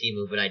might see a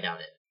Timu, but I doubt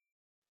it.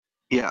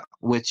 Yeah,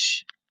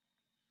 which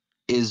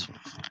is,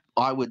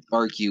 I would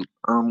argue,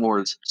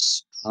 Ermor's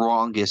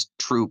strongest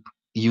troop,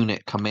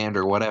 unit,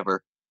 commander,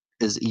 whatever,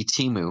 is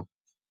Itimu,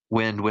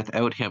 when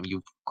without him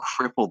you've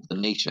crippled the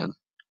nation.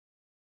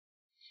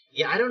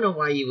 Yeah, I don't know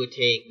why you would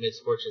take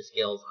Misfortune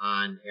Scales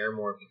on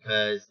Airmore,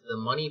 because the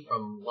money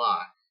from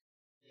luck,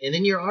 and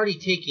then you're already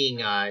taking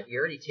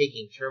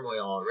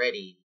Turmoil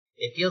already.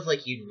 It feels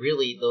like you'd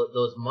really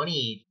those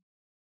money,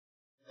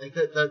 like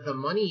the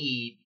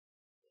money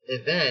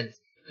events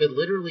could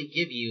literally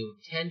give you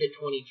 10 to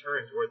 20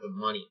 turns worth of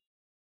money.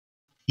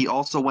 He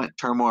also went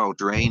Turmoil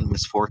Drain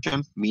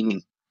Misfortune,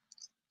 meaning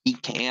he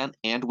can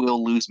and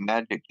will lose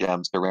magic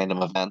gems to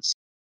random events.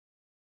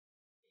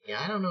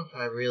 Yeah, I don't know if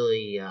I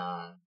really.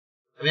 I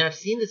mean, I've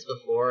seen this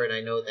before, and I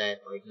know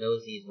that like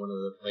Nosy is one of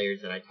the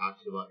players that I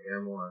talked to about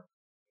Airmore,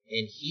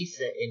 and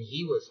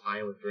he was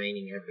fine with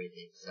draining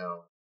everything.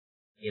 So,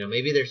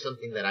 maybe there's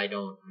something that I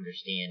don't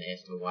understand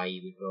as to why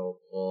you would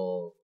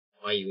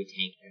why you would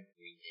tank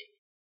everything.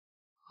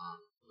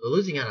 But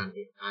losing out on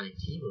a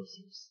Timu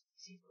seems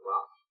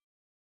rough.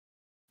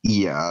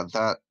 Yeah,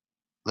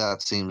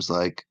 that seems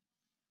like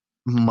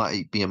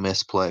might be a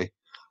misplay.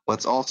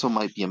 What's also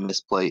might be a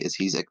misplay is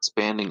he's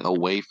expanding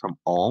away from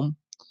Ulm,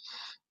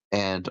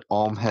 and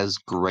Ulm has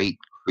great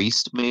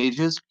priest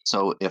mages,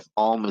 so if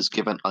Ulm is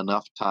given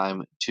enough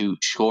time to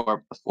shore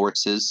up the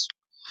forces,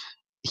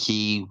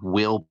 he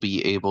will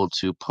be able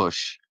to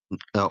push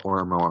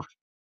Ormor.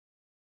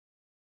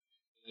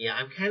 Yeah,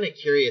 I'm kind of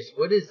curious.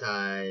 What is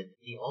the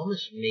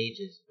Ulmish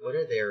mages? What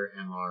are their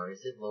MR?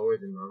 Is it lower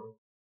than normal?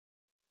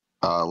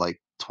 Like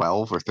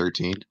 12 or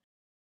 13.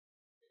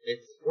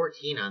 It's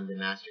 14 on the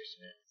Master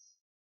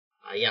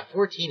Smiths. Yeah,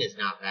 14 is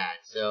not bad.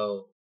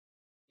 So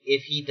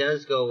if he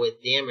does go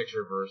with damage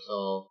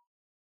reversal,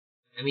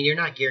 I mean, you're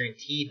not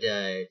guaranteed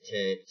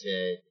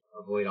to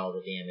avoid all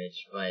the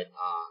damage, but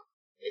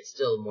it's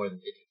still more than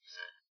 50%.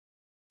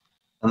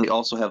 And they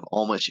also have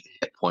Ulmish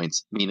hit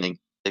points, meaning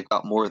they've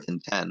got more than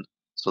 10,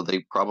 so they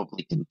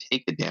probably can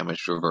take a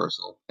damage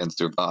reversal and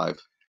survive.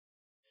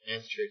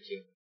 That's true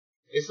too.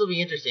 This will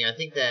be interesting. I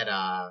think that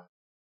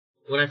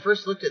when I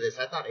first looked at this,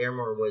 I thought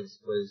Airmore was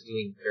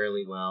doing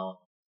fairly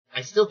well.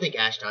 I still think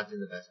Ashdod's in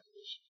the best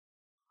position.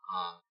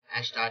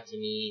 Ashdod, to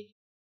me,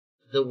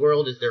 the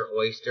world is their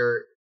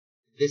oyster.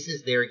 This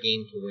is their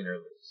game to win or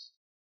lose.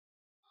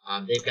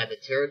 They've got the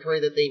territory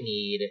that they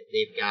need.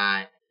 They've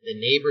got the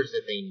neighbors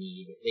that they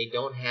need. They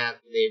don't have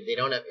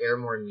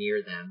Airmore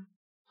near them.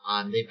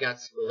 They've got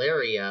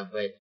Scaleria,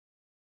 but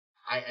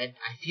I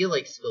feel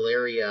like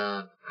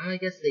Scaleria, I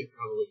guess they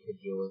probably could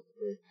deal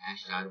with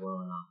Ashdod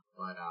well enough,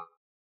 but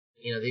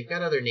they've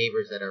got other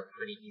neighbors that are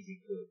pretty easy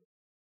food.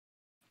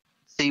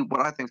 See,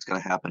 what I think is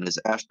going to happen is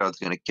Ashdod's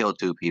going to kill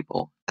 2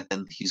 people, and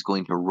then he's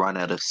going to run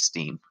out of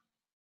steam.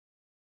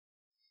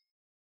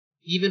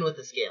 Even with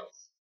the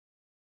scales.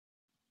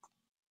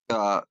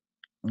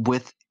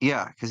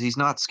 Because he's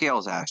not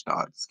Scales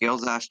Ashdod.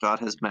 Scales Ashdod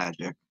has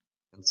magic,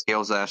 and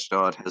Scales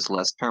Ashdod has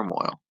less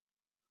turmoil.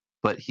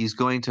 But he's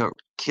going to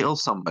kill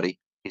somebody.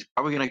 He's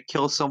probably going to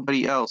kill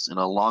somebody else in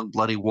a long,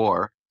 bloody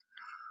war.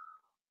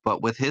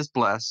 But with his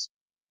bless,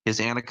 his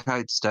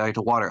Anakites die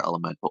to water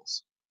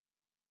elementals.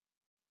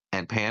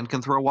 And Pan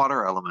can throw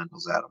water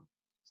elementals at him.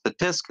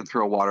 Satis can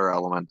throw water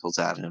elementals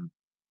at him.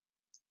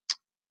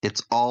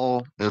 It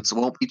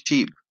won't be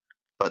cheap.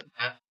 But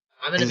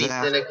I'm going to be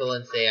cynical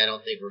and say I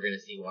don't think we're going to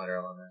see water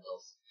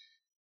elementals.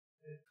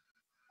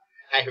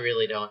 I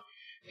really don't.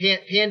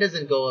 Pan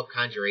doesn't go up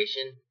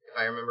Conjuration, if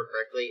I remember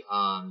correctly.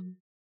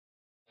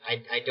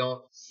 I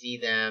don't see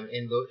them,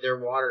 and their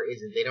water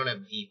isn't. They don't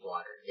have deep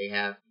water. They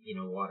have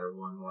water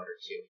 1, water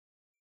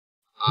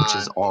 2, which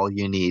is all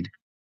you need.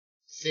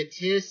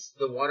 Satis,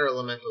 the water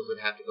elementals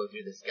would have to go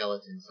through the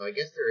skeleton, so I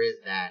guess there is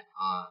that.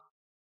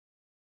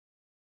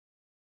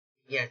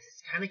 Yeah,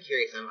 it's kind of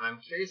curious. I'm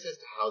curious as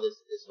to how this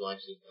will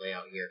actually play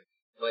out here.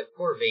 But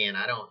poor Van,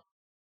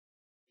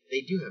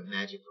 they do have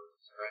magic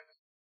rooms, correct?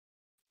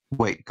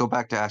 Wait, go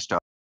back to Ashdod.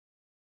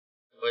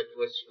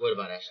 What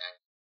about Ashdod?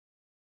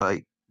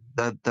 Like,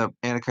 the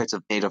Anakites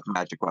have native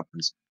magic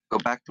weapons. Go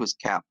back to his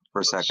cap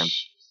for a second.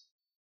 Geez.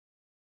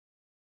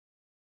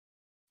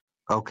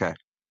 Okay.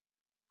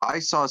 I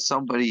saw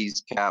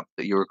somebody's cap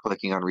that you were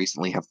clicking on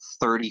recently have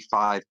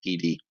 35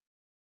 PD.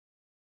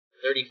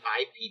 35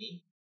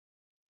 PD?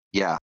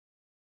 Yeah.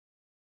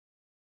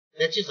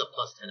 That's just a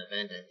plus 10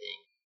 event, I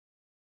think.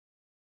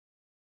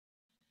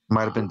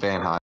 Might have been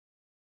Van High.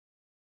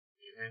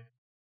 Okay.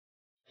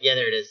 Yeah,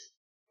 there it is.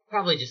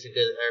 Probably just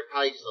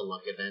a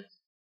luck event.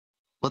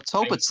 Let's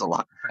hope it's the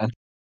luck event.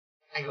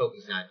 I hope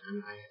he's not.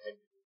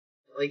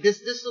 Like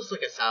this looks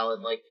like a solid,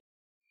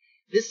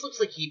 this looks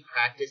like he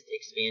practiced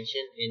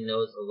expansion and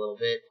knows a little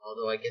bit,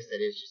 although I guess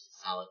that is just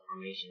a solid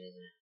formation,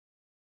 isn't it?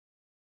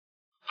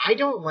 I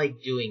don't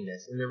like doing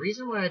this, and the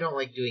reason why I don't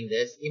like doing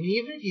this,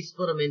 even if you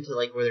split them into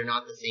where they're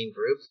not the same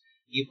groups,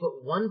 you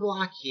put 1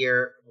 block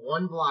here,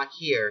 1 block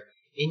here,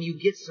 and you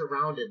get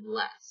surrounded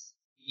less.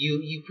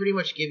 You pretty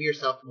much give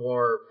yourself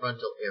more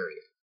frontal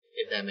area,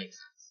 if that makes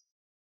sense.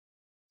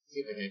 Let's see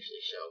if I can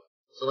actually show.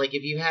 So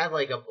if you had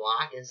a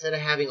block, instead of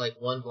having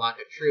 1 block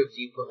of troops,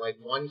 you put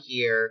 1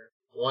 here,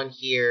 1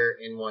 here,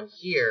 and 1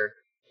 here,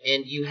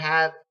 and you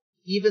have,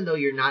 even though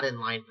you're not in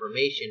line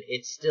formation,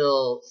 it's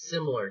still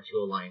similar to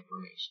a line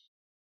formation.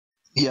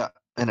 Yeah,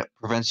 and it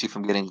prevents you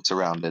from getting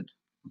surrounded.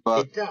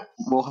 But it does.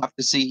 We'll have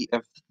to see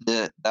if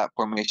that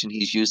formation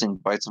he's using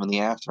bites him in the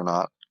ass or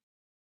not.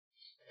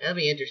 That'll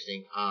be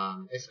interesting.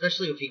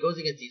 Especially if he goes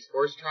against these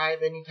Horse Tribe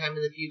anytime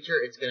in the future,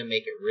 it's going to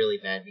make it really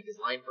bad because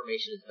line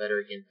formation is better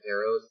against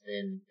arrows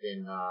than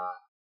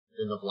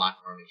the block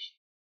formation.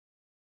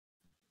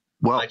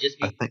 Well, I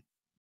think.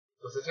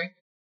 What's this, right?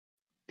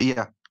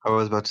 Yeah, I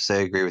was about to say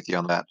I agree with you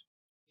on that.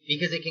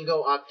 Because it can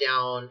go up,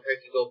 down, or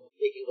it can go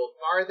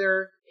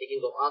farther, it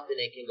can go up, and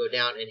it can go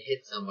down and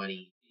hit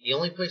somebody. The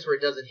only place where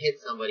it doesn't hit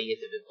somebody is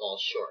if it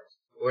falls short.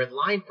 Where with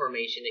line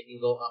formation, it can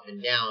go up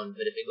and down,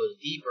 but if it goes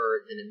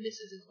deeper, then it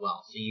misses as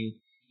well. So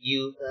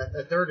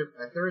a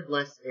third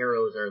less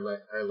arrows are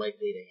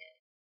likely to hit.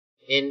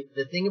 And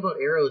the thing about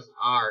arrows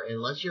are,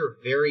 unless you're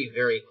very,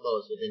 very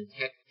close, within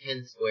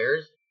 10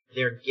 squares,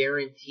 they're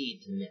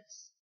guaranteed to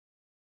miss.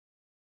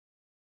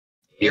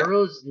 Yeah.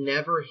 Arrows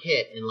never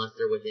hit unless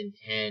they're within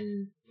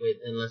 10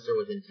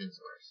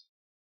 squares.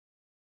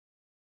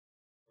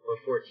 Or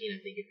 14,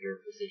 I think, if your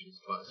precision is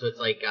 12. So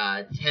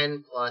it's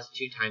 10 plus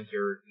 2 times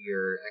your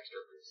extra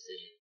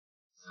precision.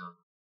 So,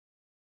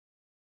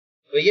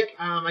 but yep,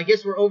 I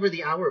guess we're over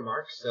the hour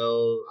mark,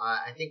 so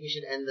I think we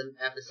should end the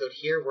episode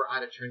here. We're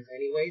out of turns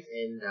anyways,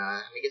 and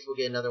I guess we'll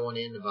get another one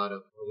in about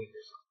a week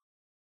or so.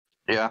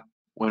 Yeah,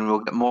 when we'll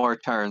get more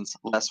turns,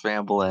 less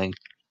rambling,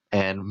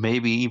 and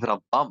maybe even a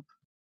bump.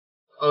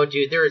 Oh,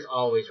 dude, there is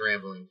always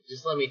rambling.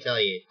 Just let me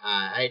tell you,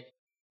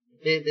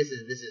 this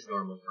is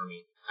normal for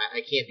me.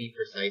 I can't be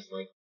precise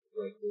like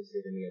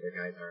Lucid and the other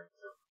guys are.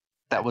 So.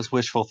 That was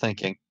wishful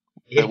thinking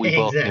that we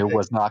both knew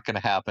was not going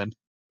to happen.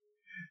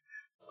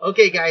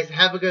 Okay, guys,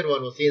 have a good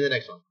one. We'll see you in the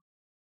next one.